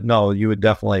 Yeah, but no, you would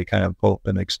definitely kind of hope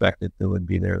and expect it would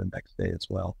be there the next day as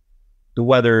well. The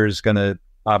weather is going to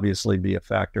obviously be a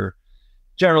factor.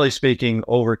 Generally speaking,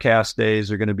 overcast days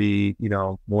are going to be,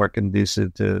 more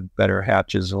conducive to better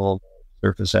hatches, a little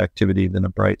surface activity than a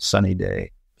bright sunny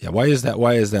day. Yeah, why is that?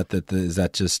 Why is that? Is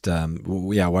that just?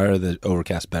 Why are the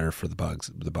overcast better for the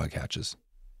bug hatches?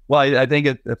 Well, I think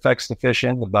it affects the fish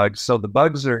and the bugs. So the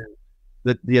bugs are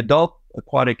the adult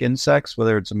aquatic insects,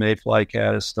 whether it's a mayfly,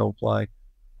 caddis, stonefly,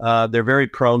 they're very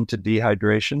prone to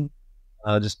dehydration.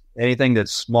 Just anything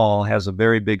that's small has a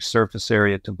very big surface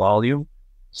area to volume.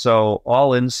 So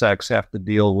all insects have to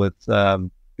deal with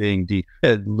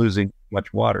losing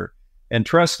much water. And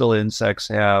terrestrial insects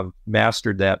have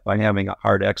mastered that by having a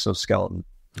hard exoskeleton.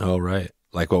 Oh, right.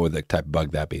 Like what would the type of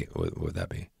bug that be? What would that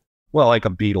be? Well, like a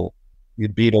beetle.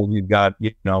 You've got,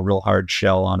 real hard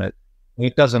shell on it.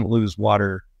 It doesn't lose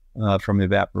water from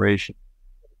evaporation.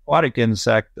 Aquatic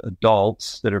insect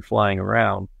adults that are flying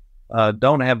around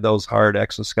don't have those hard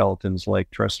exoskeletons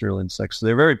like terrestrial insects. So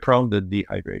they're very prone to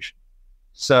dehydration.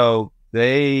 So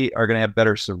they are going to have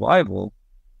better survival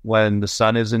when the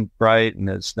sun isn't bright and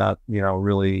it's not,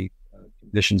 really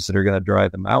conditions that are going to dry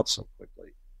them out so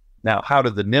quickly. Now, how do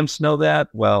the nymphs know that?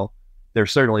 Well, they're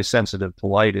certainly sensitive to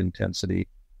light intensity.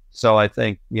 So I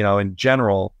think, in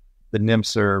general, the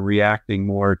nymphs are reacting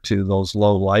more to those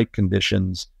low light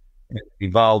conditions, and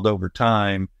evolved over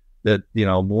time that,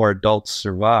 more adults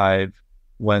survive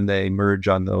when they merge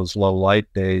on those low light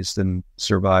days than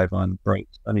survive on bright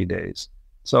sunny days.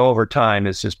 So over time,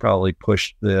 it's just probably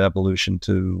pushed the evolution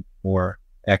to more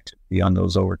activity on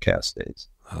those overcast days.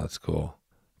 Oh, that's cool.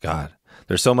 God,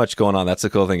 there's so much going on. That's the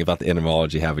cool thing about the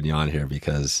entomology having you on here,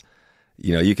 because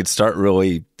you could start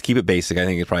really keep it basic. I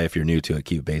think probably if you're new to it,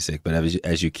 keep it basic. But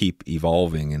as you keep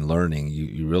evolving and learning,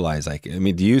 you realize,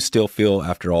 do you still feel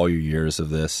after all your years of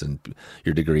this and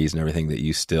your degrees and everything that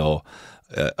you still,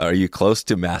 are you close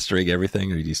to mastering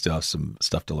everything, or do you still have some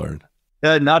stuff to learn?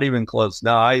 Not even close.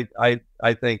 No,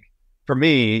 I think for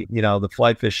me, the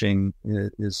fly fishing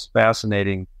is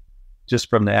fascinating just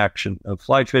from the action of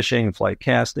fly fishing, fly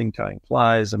casting, tying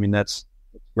flies. I mean, that's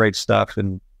great stuff.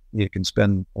 And you can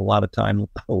spend a lot of time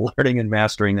learning and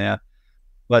mastering that.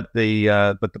 But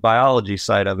the biology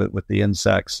side of it with the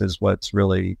insects is what's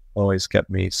really always kept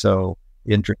me so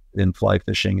interested in fly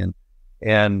fishing.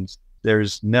 And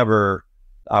there's never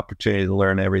opportunity to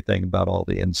learn everything about all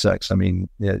the insects. I mean,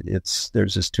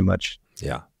 there's just too much.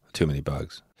 Yeah, too many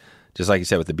bugs. Just like you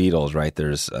said with the beetles, right?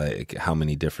 There's how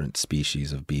many different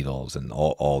species of beetles and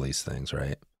all these things,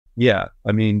 right? Yeah,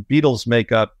 I mean, beetles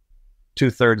make up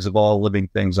 2/3 of all living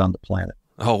things on the planet.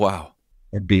 Oh, wow.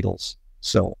 And beetles.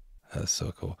 So that's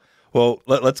so cool. Well,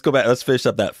 let's go back. Let's finish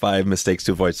up that 5 mistakes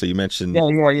to avoid. So you mentioned,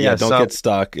 yeah. Don't get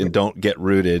stuck and don't get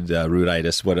rooted,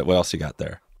 rootitis. What else you got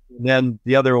there? And then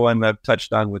the other one I've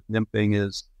touched on with nymphing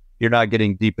is you're not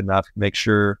getting deep enough. Make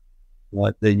sure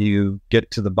that you get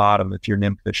to the bottom if you're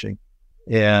nymph fishing.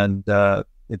 And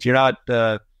if you're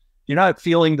not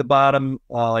feeling the bottom,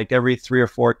 like every 3 or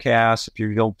 4 casts, if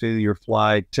you don't feel your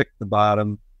fly tick the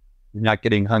bottom, you're not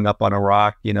getting hung up on a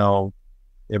rock,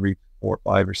 every 4,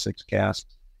 5, or 6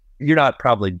 casts, you're not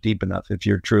probably deep enough if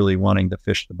you're truly wanting to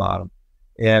fish the bottom.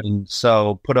 And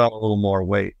so put on a little more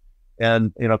weight.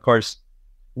 And, of course,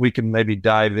 we can maybe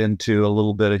dive into a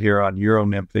little bit here on Euro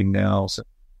nymphing now. So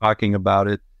talking about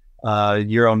it,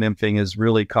 Euro nymphing is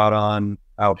really caught on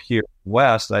out here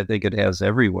west. I think it has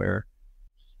everywhere.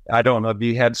 I don't know. Have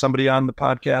you had somebody on the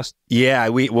podcast? Yeah,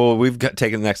 we've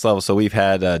taken the next level. So we've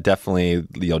had definitely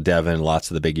Devin, lots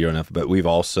of the big Euro nymph, but we've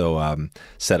also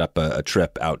set up a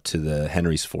trip out to the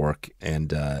Henry's Fork and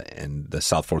the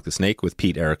South Fork of the Snake with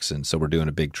Pete Erickson. So we're doing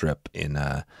a big trip in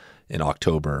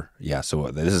October. Yeah,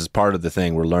 so this is part of the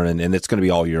thing we're learning, and it's going to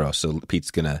be all Euro. So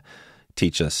Pete's going to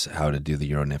teach us how to do the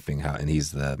Euro nymphing. And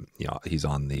he's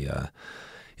on the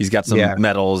he's got some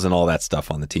medals and all that stuff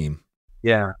on the team.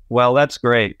 Yeah, well, that's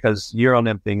great because Euro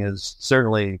nymphing is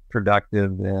certainly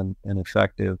productive and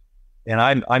effective. And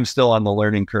I'm still on the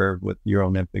learning curve with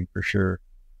Euro nymphing for sure,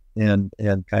 and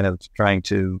kind of trying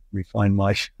to refine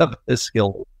my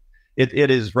skill.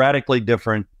 It is radically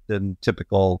different than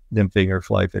typical nymphing or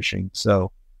fly fishing.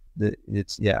 So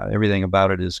everything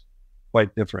about it is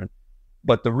quite different.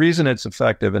 But the reason it's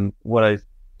effective, and what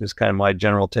is kind of my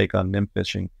general take on nymph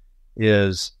fishing,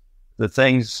 is the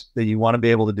things that you want to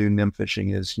be able to do nymph fishing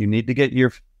is you need to get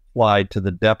your fly to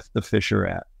the depth the fish are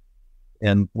at.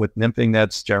 And with nymphing,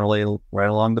 that's generally right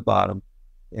along the bottom.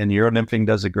 And Euro nymphing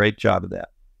does a great job of that.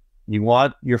 You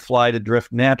want your fly to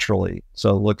drift naturally, so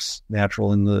it looks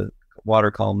natural in the water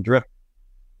column drift.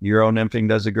 Euro nymphing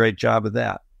does a great job of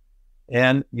that.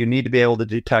 And you need to be able to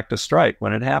detect a strike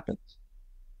when it happens.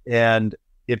 And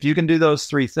if you can do those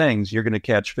three things, you're going to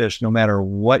catch fish no matter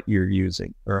what you're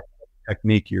using or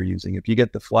technique you're using. If you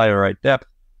get the fly at the right depth,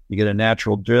 you get a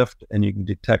natural drift, and you can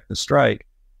detect the strike,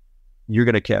 you're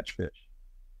going to catch fish.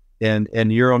 And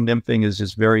Euro nymphing is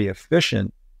just very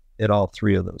efficient at all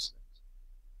three of those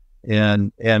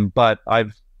things. But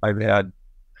I've had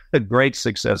a great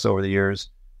success over the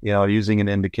years, using an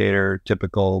indicator,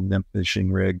 typical nymph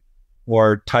fishing rig,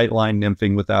 or tight line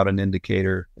nymphing without an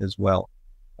indicator as well.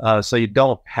 So you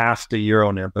don't have to Euro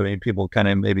nymph. I mean, people kind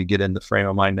of maybe get in the frame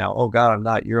of mind now, oh God, I'm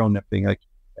not Euro nymphing, I can't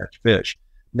catch fish.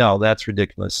 No, that's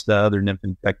ridiculous. The other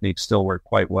nymphing techniques still work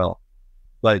quite well.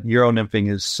 But Euro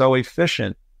nymphing is so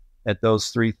efficient at those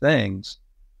three things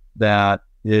that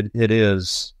it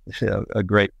is a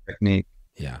great technique.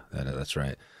 Yeah, that's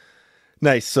right.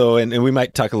 Nice. So, and we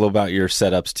might talk a little about your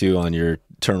setups too on your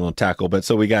terminal tackle. But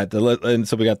so we got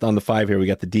on the 5 here. We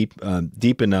got the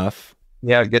deep enough.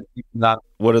 Yeah, get deep enough.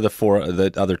 What are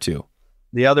the other two?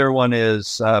 The other one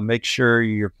is make sure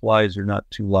your flies are not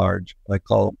too large, I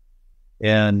call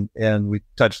them. And we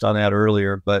touched on that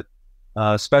earlier, but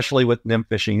especially with nymph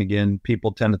fishing, again,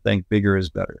 people tend to think bigger is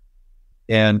better.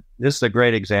 And this is a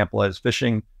great example. I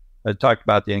talked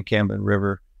about the Encampment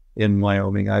River in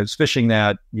Wyoming. I was fishing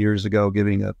that years ago,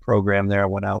 giving a program there. I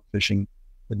went out fishing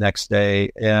the next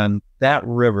day, and that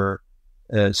river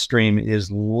stream is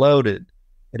loaded.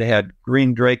 It had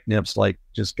green drake nymphs, like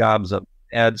just gobs up.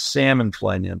 It had salmon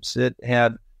fly nymphs. It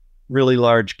had really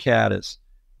large caddis.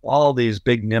 All these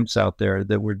big nymphs out there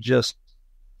that were just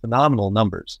phenomenal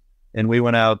numbers. And we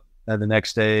went out the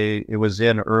next day. It was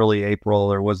in early April.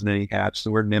 There wasn't any hatch,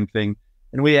 so we're nymphing.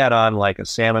 And we had on like a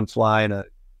salmon fly and a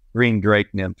green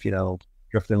drake nymph,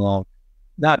 drifting along,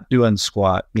 not doing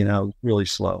squat, really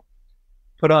slow.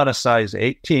 Put on a size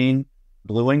 18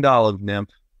 blue-winged olive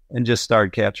nymph and just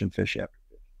started catching fish after fish.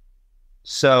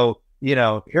 So, here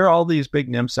are all these big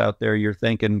nymphs out there. You're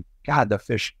thinking, God, the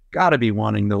fish got to be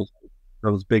wanting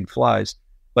those big flies.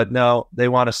 But no, they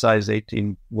want a size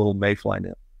 18 little mayfly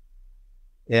nymph.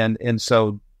 And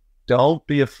so don't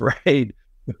be afraid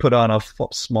to put on a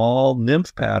small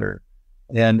nymph pattern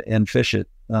and fish it.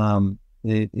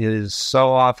 It is so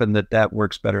often that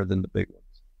works better than the big ones.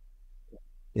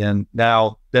 And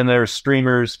now then there's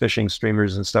fishing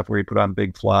streamers and stuff where you put on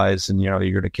big flies and, you're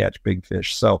going to catch big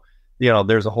fish. So,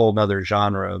 there's a whole nother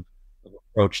genre of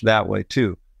approach that way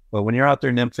too. But when you're out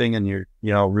there nymphing and you're,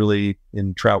 really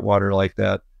in trout water like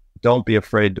that, don't be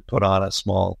afraid to put on a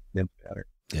small nymph pattern.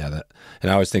 Yeah, and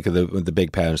I always think of the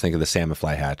big patterns, think of the salmon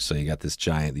fly hatch. So you got these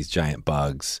giant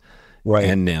bugs, right,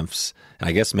 and nymphs. And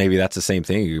I guess maybe that's the same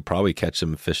thing. You could probably catch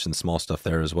some fish and small stuff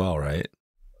there as well, right?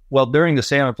 Well, during the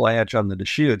salmon fly hatch on the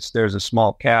Deschutes, there's a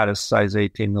small caddis, size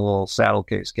 18, the little saddle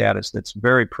case caddis that's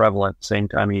very prevalent same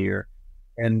time of year.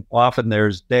 And often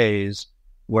there's days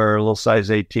where a little size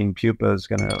 18 pupa is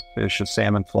going to fish a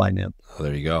salmon fly nymph. Oh,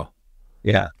 there you go.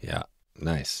 Yeah. Yeah.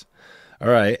 Nice. All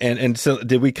right. And so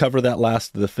did we cover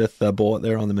the fifth bullet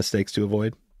there on the mistakes to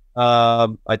avoid?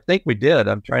 I think we did.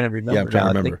 I'm trying to remember. Yeah, I'm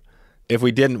trying to remember. If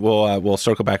we didn't, we'll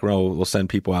circle back around. We'll send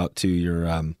people out to your,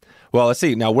 well, let's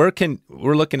see. Now we're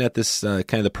looking at this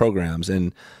kind of the programs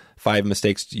and 5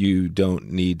 mistakes you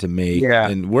don't need to make. Yeah.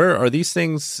 And where are these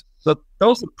things? So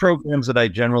those are programs that I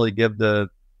generally give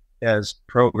as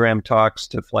program talks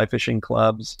to fly fishing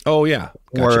clubs. Oh yeah.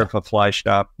 Gotcha. Or if a fly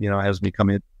shop, has me come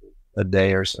in a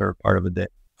day or part of a day.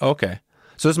 Okay.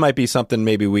 So this might be something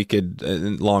maybe we could,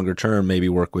 in longer term, maybe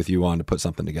work with you on to put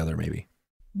something together maybe.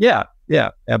 Yeah,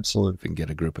 absolutely. If we can get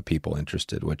a group of people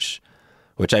interested, which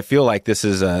Which I feel like this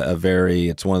is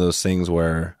it's one of those things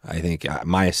where I think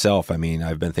myself, I mean,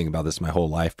 I've been thinking about this my whole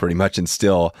life pretty much, and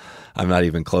still I'm not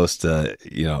even close to,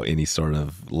 any sort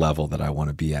of level that I want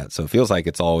to be at. So it feels like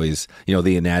it's always,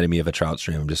 the anatomy of a trout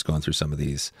stream. I'm just going through some of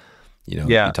these, you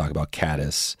talk about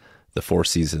Caddis, the 4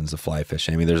 seasons of fly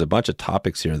fishing. I mean, there's a bunch of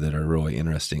topics here that are really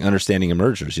interesting. Understanding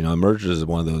emergers, emergers is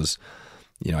one of those,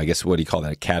 I guess, what do you call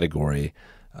that, a category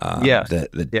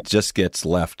that just gets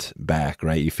left back,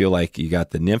 right? You feel like you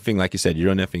got the nymphing, like you said,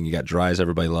 Euro nymphing, you got dries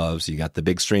everybody loves, you got the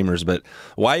big streamers, but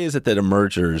why is it that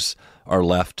emergers are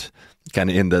left kind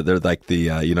of they're like the,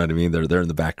 you know what I mean? They're in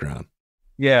the background.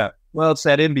 Yeah. Well, it's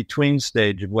that in-between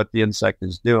stage of what the insect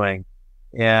is doing.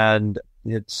 And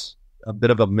it's a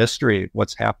bit of a mystery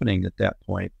what's happening at that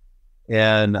point.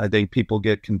 And I think people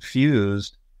get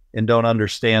confused and don't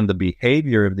understand the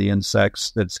behavior of the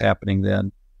insects that's happening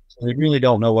then. So they really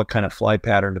don't know what kind of fly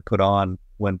pattern to put on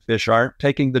when fish aren't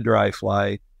taking the dry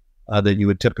fly that you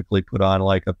would typically put on,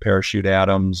 like a parachute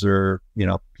Adams or,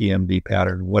 PMD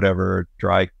pattern, whatever,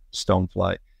 dry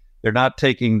stonefly. They're not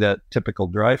taking that typical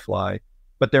dry fly,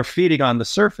 but they're feeding on the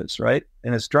surface, right?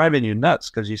 And it's driving you nuts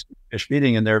because you see fish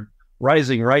feeding and they're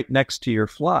rising right next to your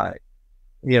fly,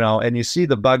 and you see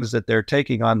the bugs that they're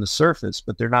taking on the surface,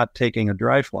 but they're not taking a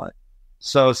dry fly.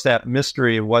 So it's that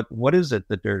mystery of what is it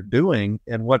that they're doing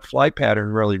and what fly pattern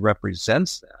really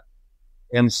represents that.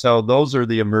 And so those are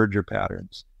the emerger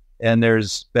patterns. And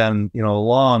there's been, a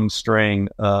long string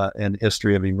and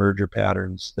history of emerger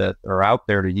patterns that are out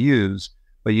there to use,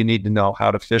 but you need to know how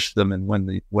to fish them and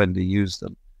when to use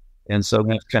them. And so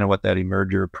that's kind of what that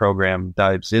emerger program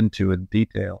dives into in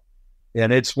detail.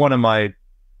 And it's one of my,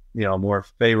 more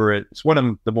favorite, it's one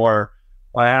of the more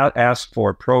I ask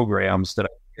for programs that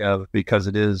I have, because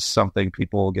it is something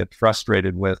people get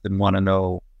frustrated with and want to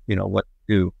know, what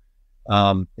to do.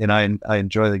 And I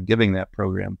enjoy giving that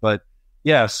program. But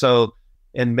yeah, so,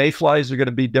 and mayflies are going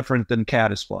to be different than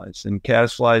caddisflies, and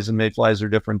caddisflies and mayflies are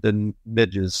different than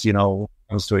midges, when it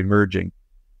comes to emerging.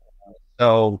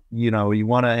 So, you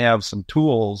want to have some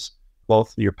tools,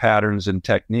 both your patterns and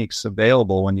techniques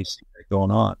available when you see that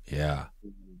going on. Yeah.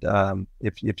 And,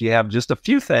 if you have just a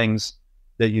few things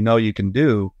that you can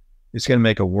do, it's going to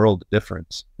make a world of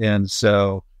difference. And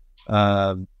so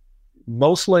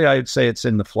mostly I'd say it's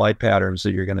in the fly patterns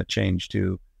that you're going to change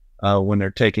to when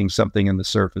they're taking something in the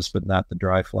surface but not the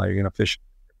dry fly. You're going to fish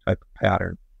a type of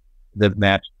pattern that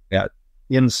matches that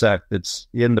insect that's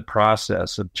in the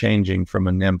process of changing from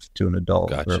a nymph to an adult.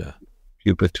 Gotcha. Or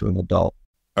pupa to an adult.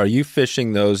 Are you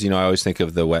fishing those? I always think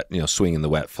of the wet, swinging the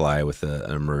wet fly with an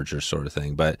emerger sort of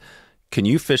thing, but can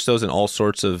you fish those in all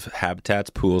sorts of habitats,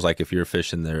 pools? Like if you're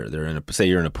fishing they're in say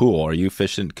you're in a pool, could you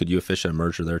fish an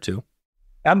emerger there too?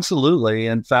 Absolutely.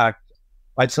 In fact,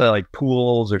 I'd say like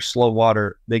pools or slow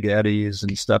water, big eddies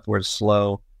and stuff where it's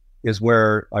slow is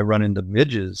where I run into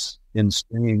midges in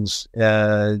streams.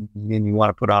 And you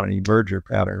want to put on an emerger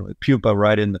pattern with pupa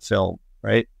right in the film,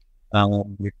 right?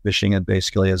 You're fishing it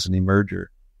basically as an emerger.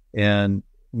 And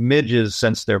midges,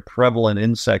 since they're prevalent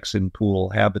insects in pool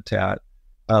habitat,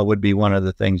 would be one of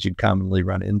the things you'd commonly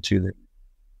run into.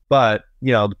 But,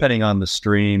 depending on the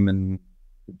stream and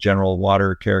general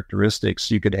water characteristics,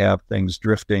 you could have things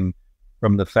drifting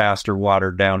from the faster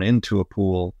water down into a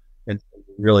pool and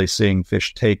really seeing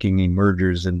fish taking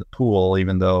emergers in the pool,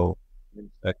 even though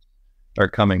insects are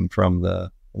coming from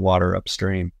the water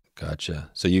upstream. Gotcha.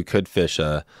 So you could fish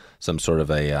some sort of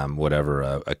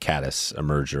a caddis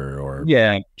emerger or...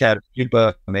 Yeah, caddis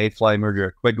pupa, a mayfly emerger,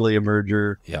 a quiggly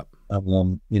emerger. Yep.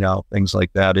 Things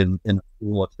like that in a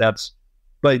pool.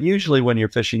 But usually when you're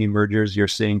fishing emergers, you're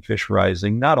seeing fish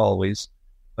rising. Not always,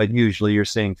 but usually you're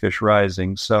seeing fish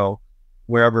rising. So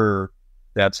wherever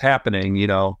that's happening,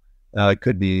 it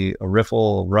could be a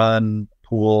riffle, a run,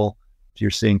 pool. If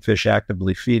you're seeing fish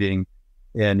actively feeding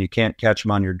and you can't catch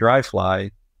them on your dry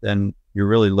fly, then you're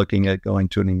really looking at going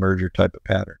to an emerger type of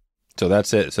pattern. So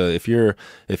that's it. So if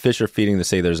fish are feeding, to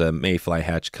say there's a mayfly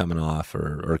hatch coming off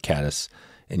or caddis,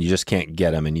 and you just can't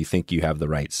get them and you think you have the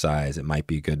right size, it might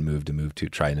be a good move to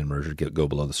try an emerger, go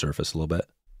below the surface a little bit.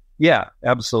 Yeah,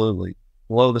 absolutely.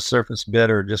 Below the surface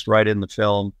bit or just right in the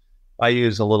film. I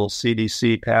use a little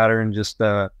CDC pattern just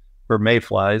for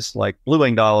mayflies. Like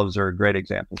blue-winged olives are a great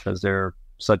example because they're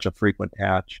such a frequent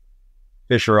hatch.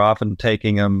 Fish are often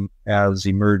taking them as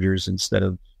emergers instead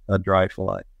of a dry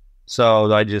fly.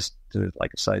 So I just did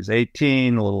like a size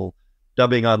 18, a little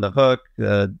dubbing on the hook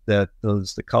that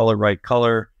was the right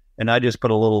color. And I just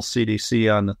put a little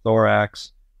CDC on the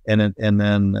thorax and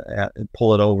then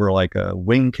pull it over like a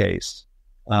wing case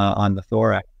on the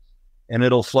thorax. And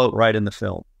it'll float right in the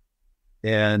film.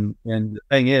 And the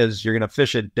thing is, you're going to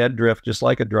fish it dead drift just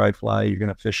like a dry fly. You're going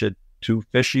to fish it to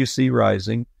fish you see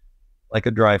rising like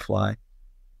a dry fly,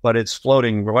 but it's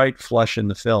floating right flush in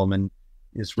the film. And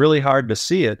it's really hard to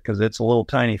see it because it's a little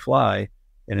tiny fly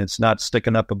and it's not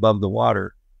sticking up above the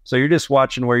water. So you're just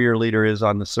watching where your leader is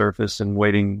on the surface and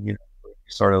waiting,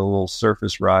 sort of a little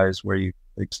surface rise where you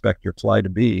expect your fly to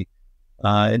be.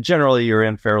 And generally you're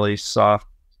in fairly soft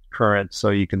current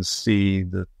so you can see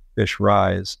the fish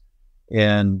rise.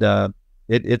 And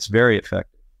it's very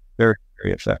effective, very,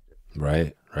 very effective.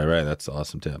 Right. That's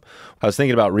awesome, Tim. I was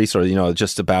thinking about resources,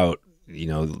 just about,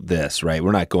 this, right?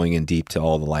 We're not going in deep to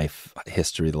all the life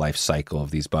history, the life cycle of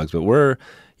these bugs, but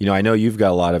I know you've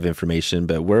got a lot of information,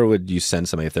 but where would you send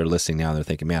somebody if they're listening now and they're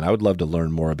thinking, man, I would love to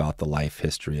learn more about the life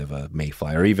history of a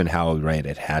mayfly or even how, right,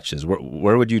 it hatches?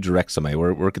 Where would you direct somebody?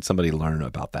 Where could somebody learn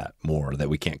about that more that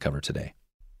we can't cover today?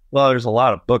 Well, there's a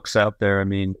lot of books out there. I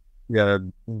mean,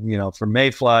 for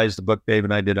mayflies, the book Dave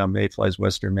and I did on mayflies,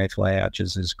 Western mayfly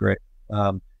hatches is great.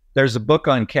 There's a book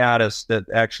on Caddis that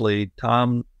actually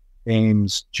Tom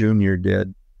Ames Jr.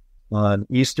 did on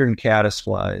Eastern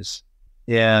Caddisflies.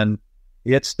 And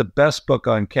it's the best book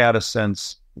on Caddis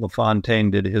since LaFontaine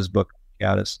did his book on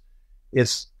Caddis.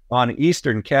 It's on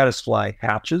Eastern Caddisfly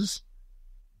hatches,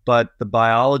 but the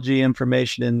biology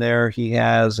information in there he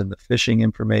has and the fishing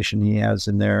information he has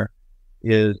in there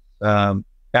is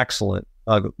excellent,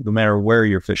 no matter where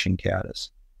you're fishing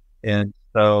Caddis. And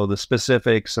so the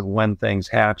specifics of when things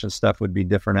hatch and stuff would be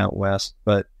different out west,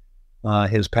 but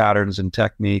his patterns and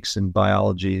techniques and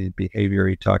biology behavior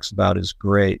he talks about is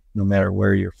great, no matter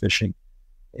where you're fishing.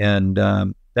 And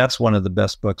that's one of the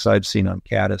best books I've seen on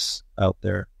Caddis out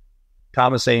there.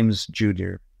 Thomas Ames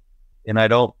Jr. And I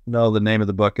don't know the name of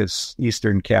the book. It's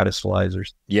Eastern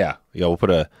Caddisflies. Yeah. We'll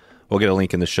get a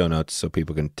link in the show notes so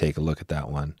people can take a look at that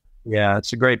one. Yeah,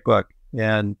 it's a great book.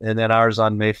 And then ours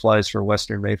on mayflies for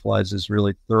Western mayflies is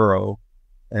really thorough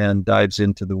and dives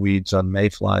into the weeds on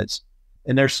mayflies.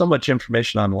 And there's so much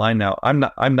information online now. I'm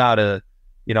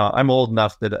old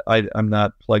enough that I'm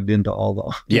not plugged into all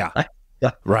the. Yeah.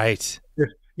 Right.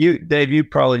 Dave, you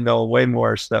probably know way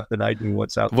more stuff than I do.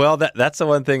 What's out there? Well, that's the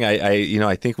one thing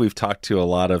I think we've talked to a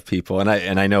lot of people, and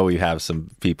I know we have some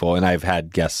people, and I've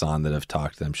had guests on that have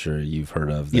talked. I'm sure you've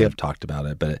heard of that have talked about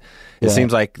it, but it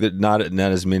seems like that not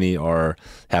as many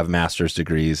have master's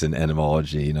degrees in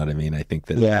entomology. You know what I mean? I think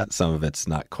that some of it's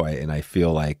not quite, and I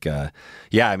feel like,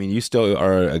 you still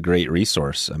are a great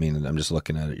resource. I mean, I'm just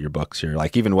looking at your books here,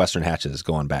 like even Western hatches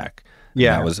going back.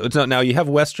 Yeah. Now you have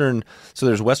Western, so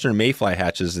there's Western mayfly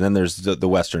hatches, and then there's the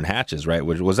Western hatches, right?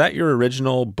 Was that your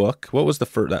original book? What was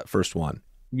that first one?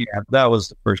 Yeah, that was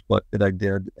the first book that I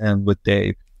did, and with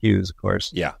Dave Hughes, of course.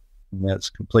 Yeah. And that's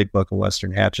a complete book of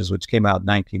Western hatches, which came out in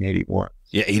 1981.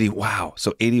 Yeah, 80. Wow.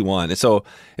 So 81. And so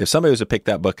if somebody was to pick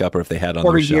that book up, or if they had on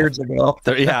 40 their shelf, years ago.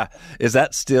 Yeah. Is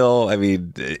that still,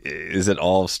 is it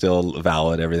all still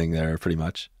valid, everything there pretty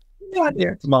much? Yeah, the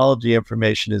entomology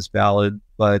information is valid,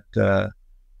 but the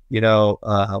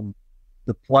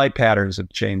fly patterns have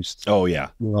changed. Oh yeah.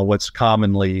 What's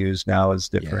commonly used now is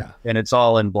different, and it's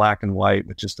all in black and white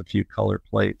with just a few color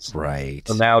plates. Right.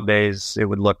 So nowadays it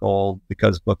would look old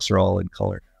because books are all in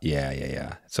color.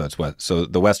 Yeah. So so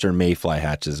the Western mayfly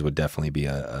hatches would definitely be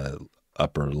a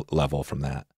upper level from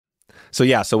that. So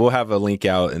we'll have a link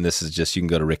out, and this is just, you can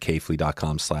go to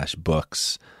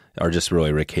rickhafele.com/books. Or just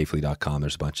really rickhafele.com.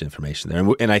 There's a bunch of information there.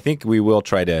 And I think we will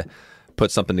try to put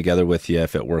something together with you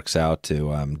if it works out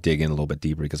to dig in a little bit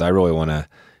deeper, because I really want to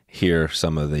hear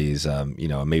some of these,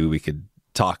 maybe we could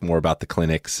talk more about the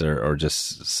clinics or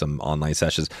just some online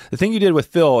sessions. The thing you did with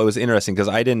Phil, it was interesting because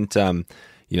I didn't, I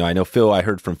know Phil, I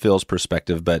heard from Phil's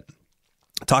perspective, but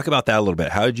talk about that a little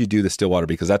bit. How did you do the Stillwater?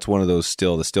 Because that's one of those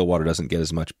the Stillwater doesn't get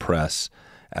as much press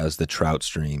as the trout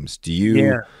streams. Do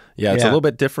you? Yeah, it's a little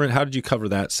bit different. How did you cover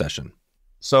that session?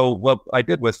 So what I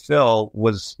did with Phil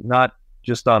was not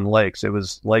just on lakes. It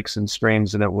was lakes and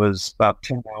streams, and it was about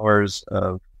 10 hours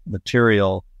of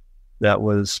material that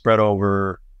was spread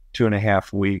over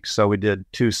 2.5 weeks. So we did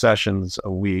 2 sessions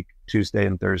a week, Tuesday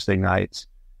and Thursday nights,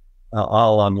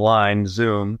 all online,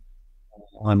 Zoom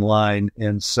online.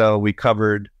 And so we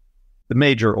covered the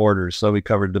major orders. So we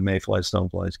covered the mayflies,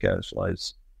 stoneflies,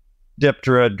 caddisflies,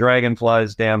 diptera,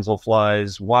 dragonflies,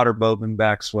 damselflies, water boatmen,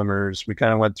 back swimmers. We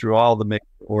kind of went through all the major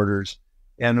orders,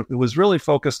 and it was really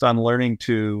focused on learning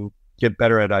to get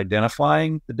better at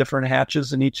identifying the different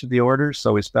hatches in each of the orders.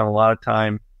 So we spent a lot of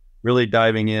time really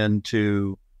diving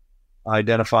into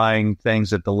identifying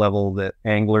things at the level that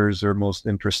anglers are most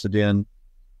interested in,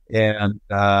 and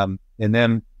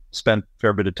then spent a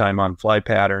fair bit of time on fly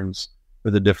patterns for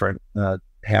the different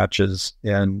hatches,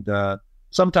 and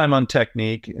sometime on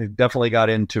technique. Definitely got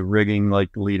into rigging like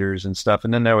leaders and stuff.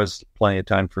 And then there was plenty of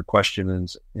time for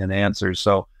questions and answers.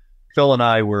 So Phil and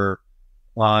I were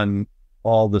on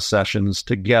all the sessions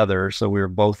together. So we were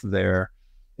both there.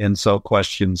 And so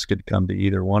questions could come to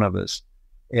either one of us.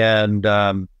 And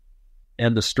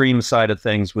the stream side of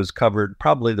things was covered.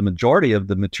 Probably the majority of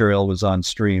the material was on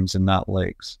streams and not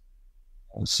lakes.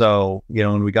 So,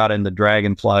 when we got into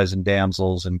dragonflies and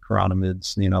damsels and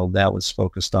chironomids, that was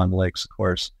focused on lakes, of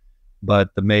course.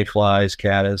 But the mayflies,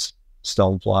 caddis,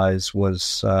 stoneflies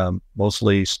was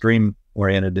mostly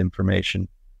stream-oriented information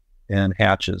and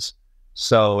hatches.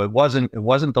 So it wasn't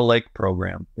the lake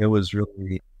program. It was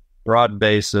really broad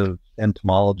base of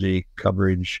entomology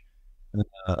coverage.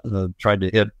 Tried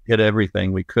to hit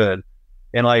everything we could.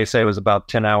 And like I say, it was about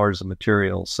 10 hours of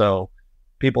material. So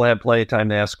people had plenty of time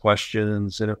to ask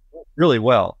questions, and it went really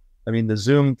well. I mean, the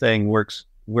Zoom thing works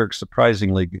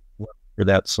surprisingly good for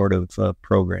that sort of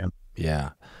program. Yeah.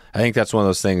 I think that's one of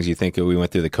those things. You think we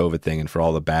went through the COVID thing, and for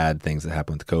all the bad things that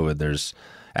happened with COVID, there's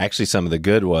actually some of the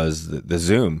good was the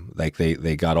Zoom. Like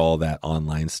they got all that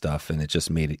online stuff, and it just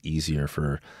made it easier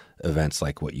for events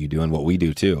like what you do and what we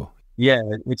do too. Yeah,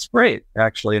 it's great,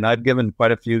 actually. And I've given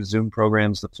quite a few Zoom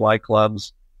programs to fly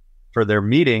clubs for their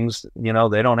meetings. They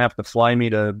don't have to fly me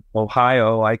to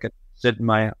Ohio. I could sit in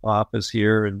my office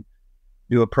here and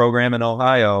do a program in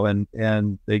Ohio,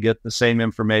 and they get the same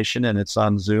information, and it's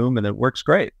on Zoom, and it works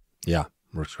great. Yeah,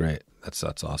 works great. That's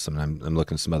awesome. And I'm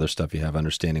looking at some other stuff you have.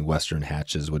 Understanding Western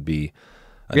hatches would be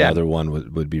another one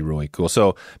would be really cool.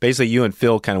 So basically you and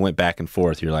Phil kind of went back and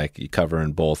forth. You're like, you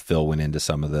covering both. Phil went into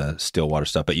some of the stillwater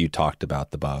stuff, but you talked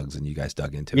about the bugs and you guys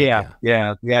dug into it.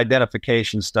 Yeah. The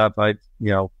identification stuff, I,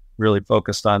 really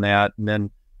focused on that. And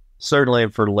then certainly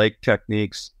for lake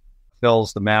techniques,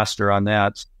 Phil's the master on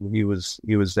that. He was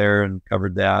there and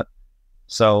covered that.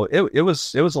 So it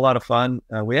was a lot of fun.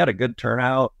 We had a good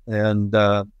turnout, and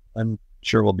I'm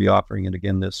sure we'll be offering it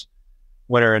again this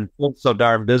winter. And Phil's so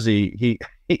darn busy, he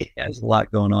has a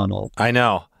lot going on. I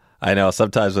know.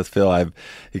 Sometimes with Phil,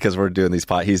 because we're doing these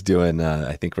he's doing.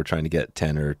 I think we're trying to get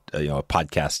 10 or a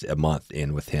podcast a month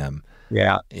in with him.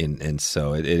 Yeah, and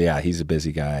so he's a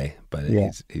busy guy, but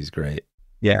he's great.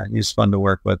 Yeah, he's fun to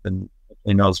work with, and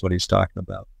he knows what he's talking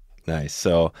about. Nice.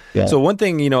 So one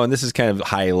thing, and this is kind of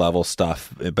high level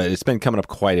stuff, but it's been coming up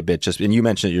quite a bit. And you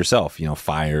mentioned it yourself,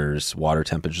 fires, water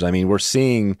temperatures. I mean, we're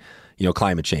seeing,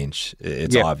 climate change.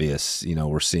 It's obvious,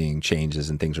 we're seeing changes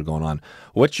and things are going on.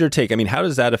 What's your take? I mean, how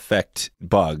does that affect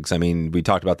bugs? I mean, we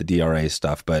talked about the DRA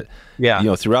stuff, but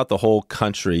throughout the whole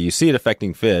country, you see it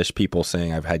affecting fish. People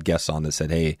saying, I've had guests on that said,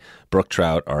 hey, brook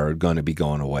trout are going to be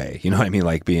going away. You know what I mean?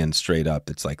 Like being straight up,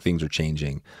 it's like things are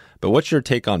changing. But what's your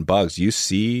take on bugs? Are you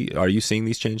seeing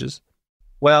these changes?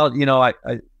 Well, I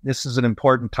this is an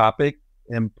important topic,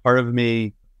 and part of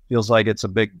me feels like it's a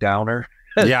big downer.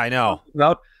 Yeah, I know.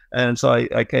 And so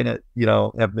I kind of,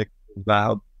 have mixed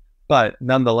about, but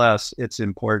nonetheless, it's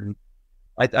important.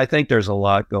 I think there's a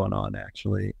lot going on,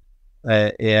 actually.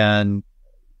 And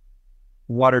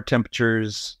water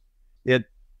temperatures, it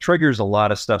triggers a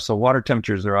lot of stuff. So water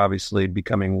temperatures are obviously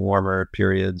becoming warmer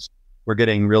periods. We're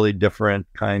getting really different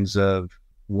kinds of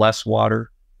less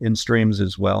water in streams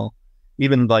as well.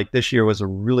 Even like this year was a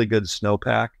really good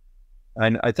snowpack.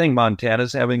 And I think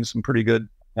Montana's having some pretty good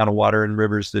amount of water in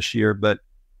rivers this year, but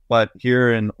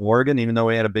here in Oregon, even though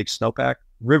we had a big snowpack,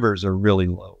 rivers are really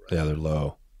low. Right? Yeah, they're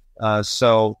low.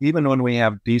 So even when we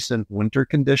have decent winter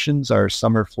conditions, our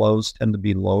summer flows tend to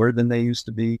be lower than they used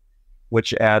to be,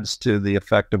 which adds to the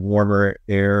effect of warmer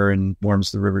air and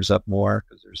warms the rivers up more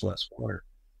because there's less water.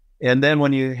 And then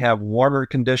when you have warmer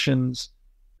conditions,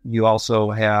 you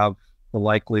also have the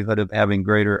likelihood of having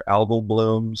greater algal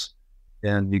blooms,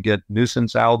 and you get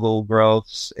nuisance algal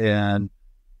growths, and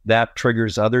that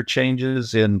triggers other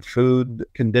changes in food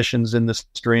conditions in the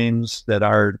streams that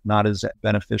are not as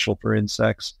beneficial for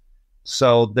insects.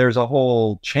 So there's a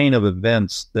whole chain of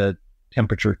events that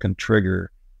temperature can trigger.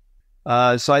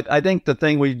 So I think the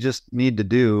thing we just need to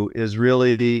do is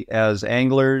really, as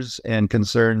anglers and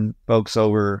concerned folks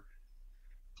over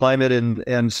climate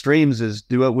and streams, is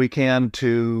do what we can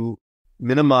to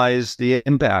minimize the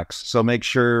impacts. So make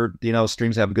sure,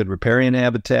 streams have good riparian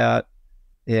habitat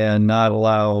and not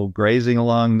allow grazing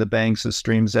along the banks of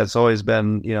streams. That's always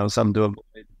been, something to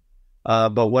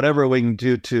avoid. But whatever we can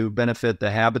do to benefit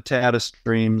the habitat of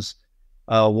streams,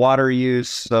 water use.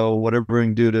 So whatever we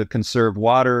can do to conserve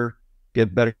water,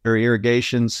 get better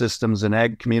irrigation systems and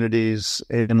ag communities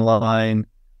in line,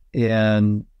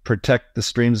 and protect the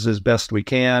streams as best we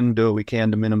can, do what we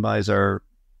can to minimize our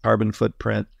carbon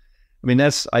footprint. I mean,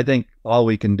 that's, I think all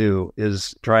we can do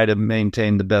is try to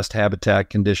maintain the best habitat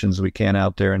conditions we can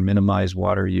out there and minimize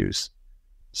water use.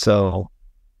 So,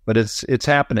 but it's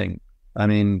happening. I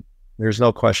mean, there's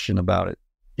no question about it.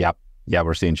 Yep. Yeah,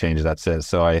 we're seeing changes. That's it.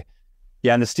 So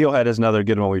and the steelhead is another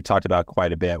good one we've talked about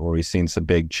quite a bit, where we've seen some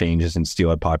big changes in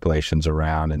steelhead populations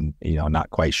around, and not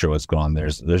quite sure what's going on.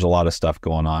 There's a lot of stuff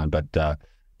going on, but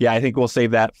I think we'll save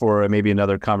that for maybe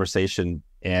another conversation,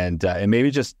 and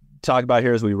maybe just talk about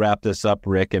here as we wrap this up,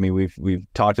 Rick. I mean, we've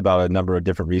talked about a number of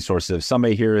different resources. If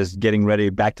somebody here is getting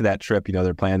ready back to that trip,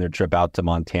 they're planning their trip out to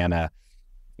Montana.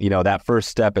 That first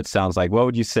step, it sounds like, what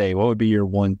would you say? What would be your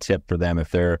one tip for them if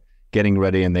they're getting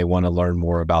ready and they want to learn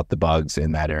more about the bugs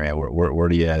in that area? What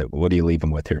do you leave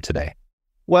them with here today?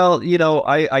 Well,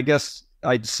 I guess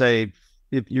I'd say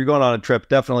if you're going on a trip,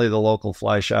 definitely the local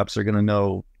fly shops are going to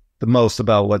know the most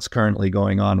about what's currently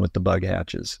going on with the bug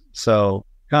hatches. So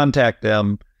contact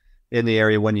them in the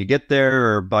area when you get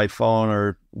there, or by phone,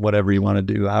 or whatever you want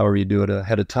to do, however you do it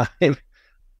ahead of time.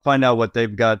 Find out what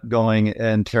they've got going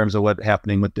in terms of what's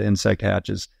happening with the insect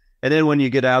hatches. And then when you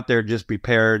get out there, just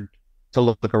prepared to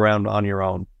look around on your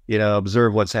own,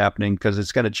 observe what's happening, because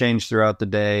it's going to change throughout the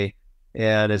day,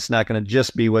 and it's not going to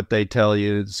just be what they tell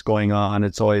you is going on.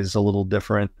 It's always a little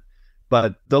different,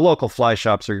 but the local fly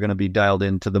shops are going to be dialed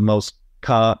into the most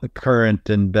current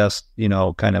and best,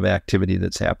 kind of activity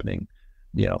that's happening,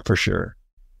 for sure.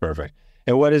 Perfect.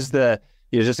 And what is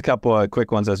just a couple of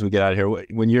quick ones as we get out of here.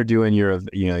 When you're doing your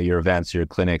events, your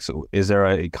clinics, is there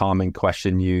a common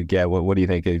question you get? What do you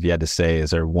think, if you had to say,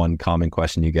 is there one common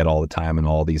question you get all the time in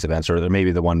all these events, or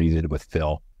maybe the one you did with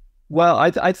Phil? Well,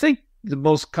 I think the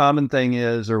most common thing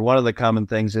is, or one of the common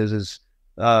things is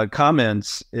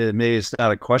comments. Maybe it's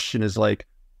not a question, is like,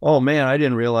 oh man, I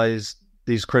didn't realize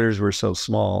these critters were so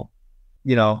small.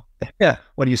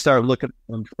 When you start looking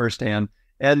at them firsthand.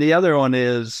 And the other one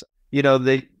is,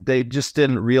 they just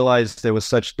didn't realize there was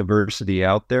such diversity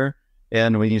out there.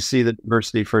 And when you see the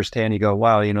diversity firsthand, you go,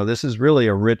 wow, this is really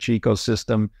a rich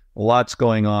ecosystem, lots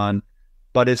going on,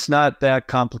 but it's not that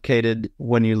complicated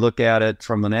when you look at it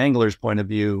from an angler's point of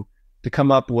view to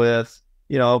come up with,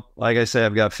 like I say,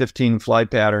 I've got 15 fly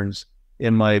patterns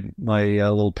in my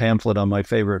little pamphlet on my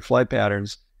favorite fly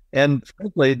patterns. And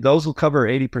frankly, those will cover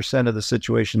 80% of the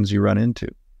situations you run into,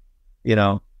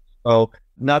 So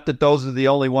not that those are the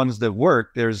only ones that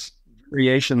work. There's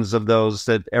variations of those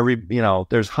that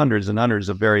there's hundreds and hundreds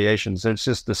of variations. It's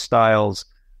just the styles,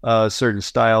 certain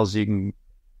styles you can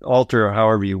alter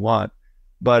however you want.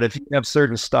 But if you have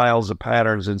certain styles of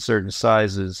patterns in certain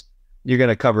sizes, you're going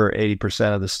to cover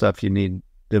 80% of the stuff you need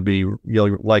to be,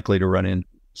 you're likely to run in.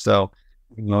 So,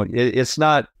 it's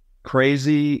not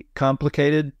crazy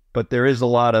complicated, but there is a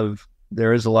lot of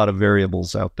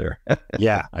variables out there.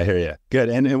 Yeah, I hear you. Good.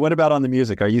 And what about on the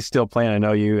music? Are you still playing? I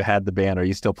know you had the band. Are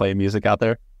you still playing music out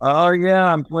there? Oh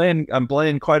yeah, I'm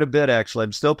playing quite a bit, actually.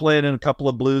 I'm still playing in a couple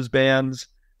of blues bands.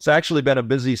 It's actually been a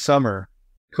busy summer.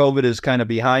 COVID is kind of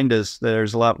behind us.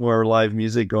 There's a lot more live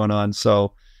music going on.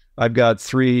 So I've got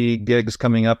 3 gigs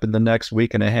coming up in the next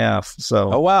week and a half.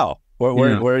 So. Oh wow.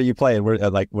 Where are you playing?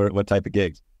 What type of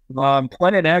gigs? I'm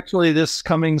playing actually this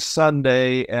coming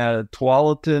Sunday at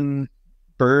Tualatin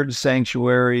Bird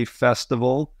Sanctuary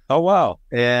Festival. Oh, wow.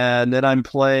 And then I'm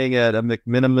playing at a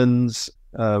McMiniman's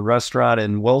restaurant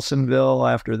in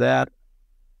Wilsonville after that.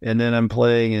 And then I'm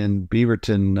playing in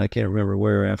Beaverton. I can't remember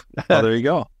where after. Oh, there you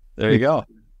go. There you go.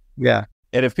 Yeah.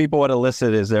 And if people want to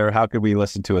listen, how could we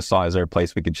listen to a song? Is there a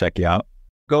place we can check you out?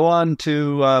 Go on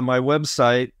to my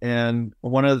website, and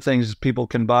one of the things people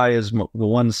can buy is the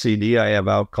one CD I have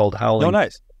out called Howling. Oh,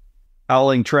 nice.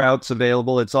 Howling Trout's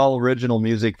available. It's all original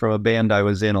music from a band I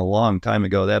was in a long time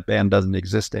ago. That band doesn't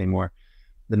exist anymore.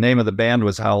 The name of the band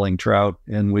was Howling Trout,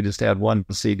 and we just had one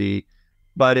CD.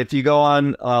 But if you go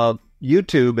on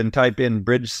YouTube and type in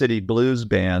Bridge City Blues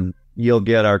Band, you'll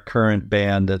get our current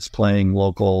band that's playing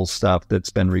local stuff that's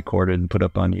been recorded and put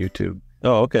up on YouTube.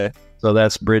 Oh, okay. So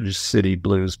that's Bridge City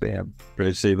Blues Band.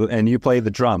 Bridge City, and you play the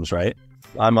drums, right?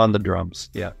 I'm on the drums.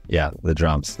 Yeah. Yeah, the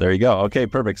drums. There you go. Okay,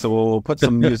 perfect. So we'll put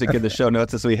some music in the show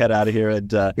notes as we head out of here.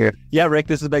 And yeah, Rick,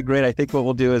 this has been great. I think what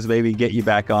we'll do is maybe get you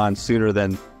back on sooner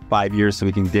than 5 years so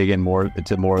we can dig in more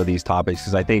into more of these topics.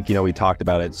 Because I think, we talked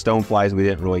about it. Stoneflies we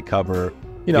didn't really cover.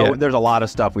 There's a lot of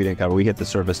stuff we didn't cover. We hit the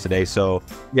surface today. So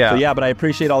but I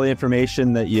appreciate all the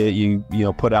information that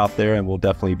you put out there, and we'll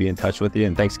definitely be in touch with you.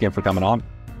 And thanks again for coming on.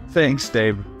 Thanks,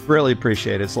 Dave. Really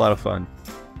appreciate it. It's a lot of fun.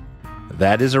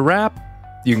 That is a wrap.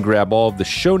 You can grab all of the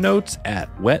show notes at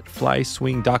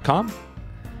wetflyswing.com.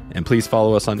 And please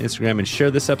follow us on Instagram and share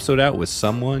this episode out with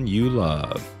someone you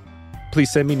love.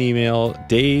 Please send me an email,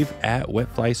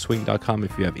 dave@wetflyswing.com,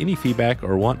 if you have any feedback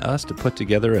or want us to put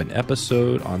together an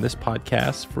episode on this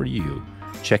podcast for you.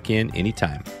 Check in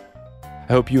anytime.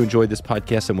 I hope you enjoyed this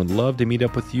podcast and would love to meet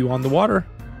up with you on the water.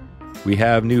 We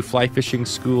have new fly fishing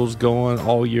schools going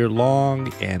all year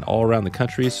long and all around the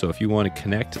country, so if you want to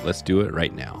connect, let's do it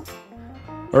right now.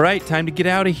 All right, time to get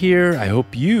out of here. I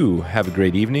hope you have a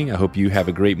great evening. I hope you have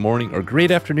a great morning or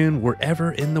great afternoon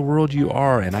wherever in the world you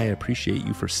are, and I appreciate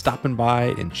you for stopping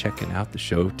by and checking out the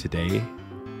show today.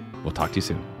 We'll talk to you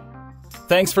soon.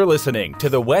 Thanks for listening to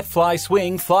the Wet Fly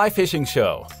Swing Fly Fishing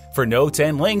Show. For notes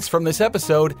and links from this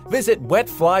episode, visit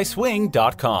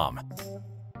wetflyswing.com.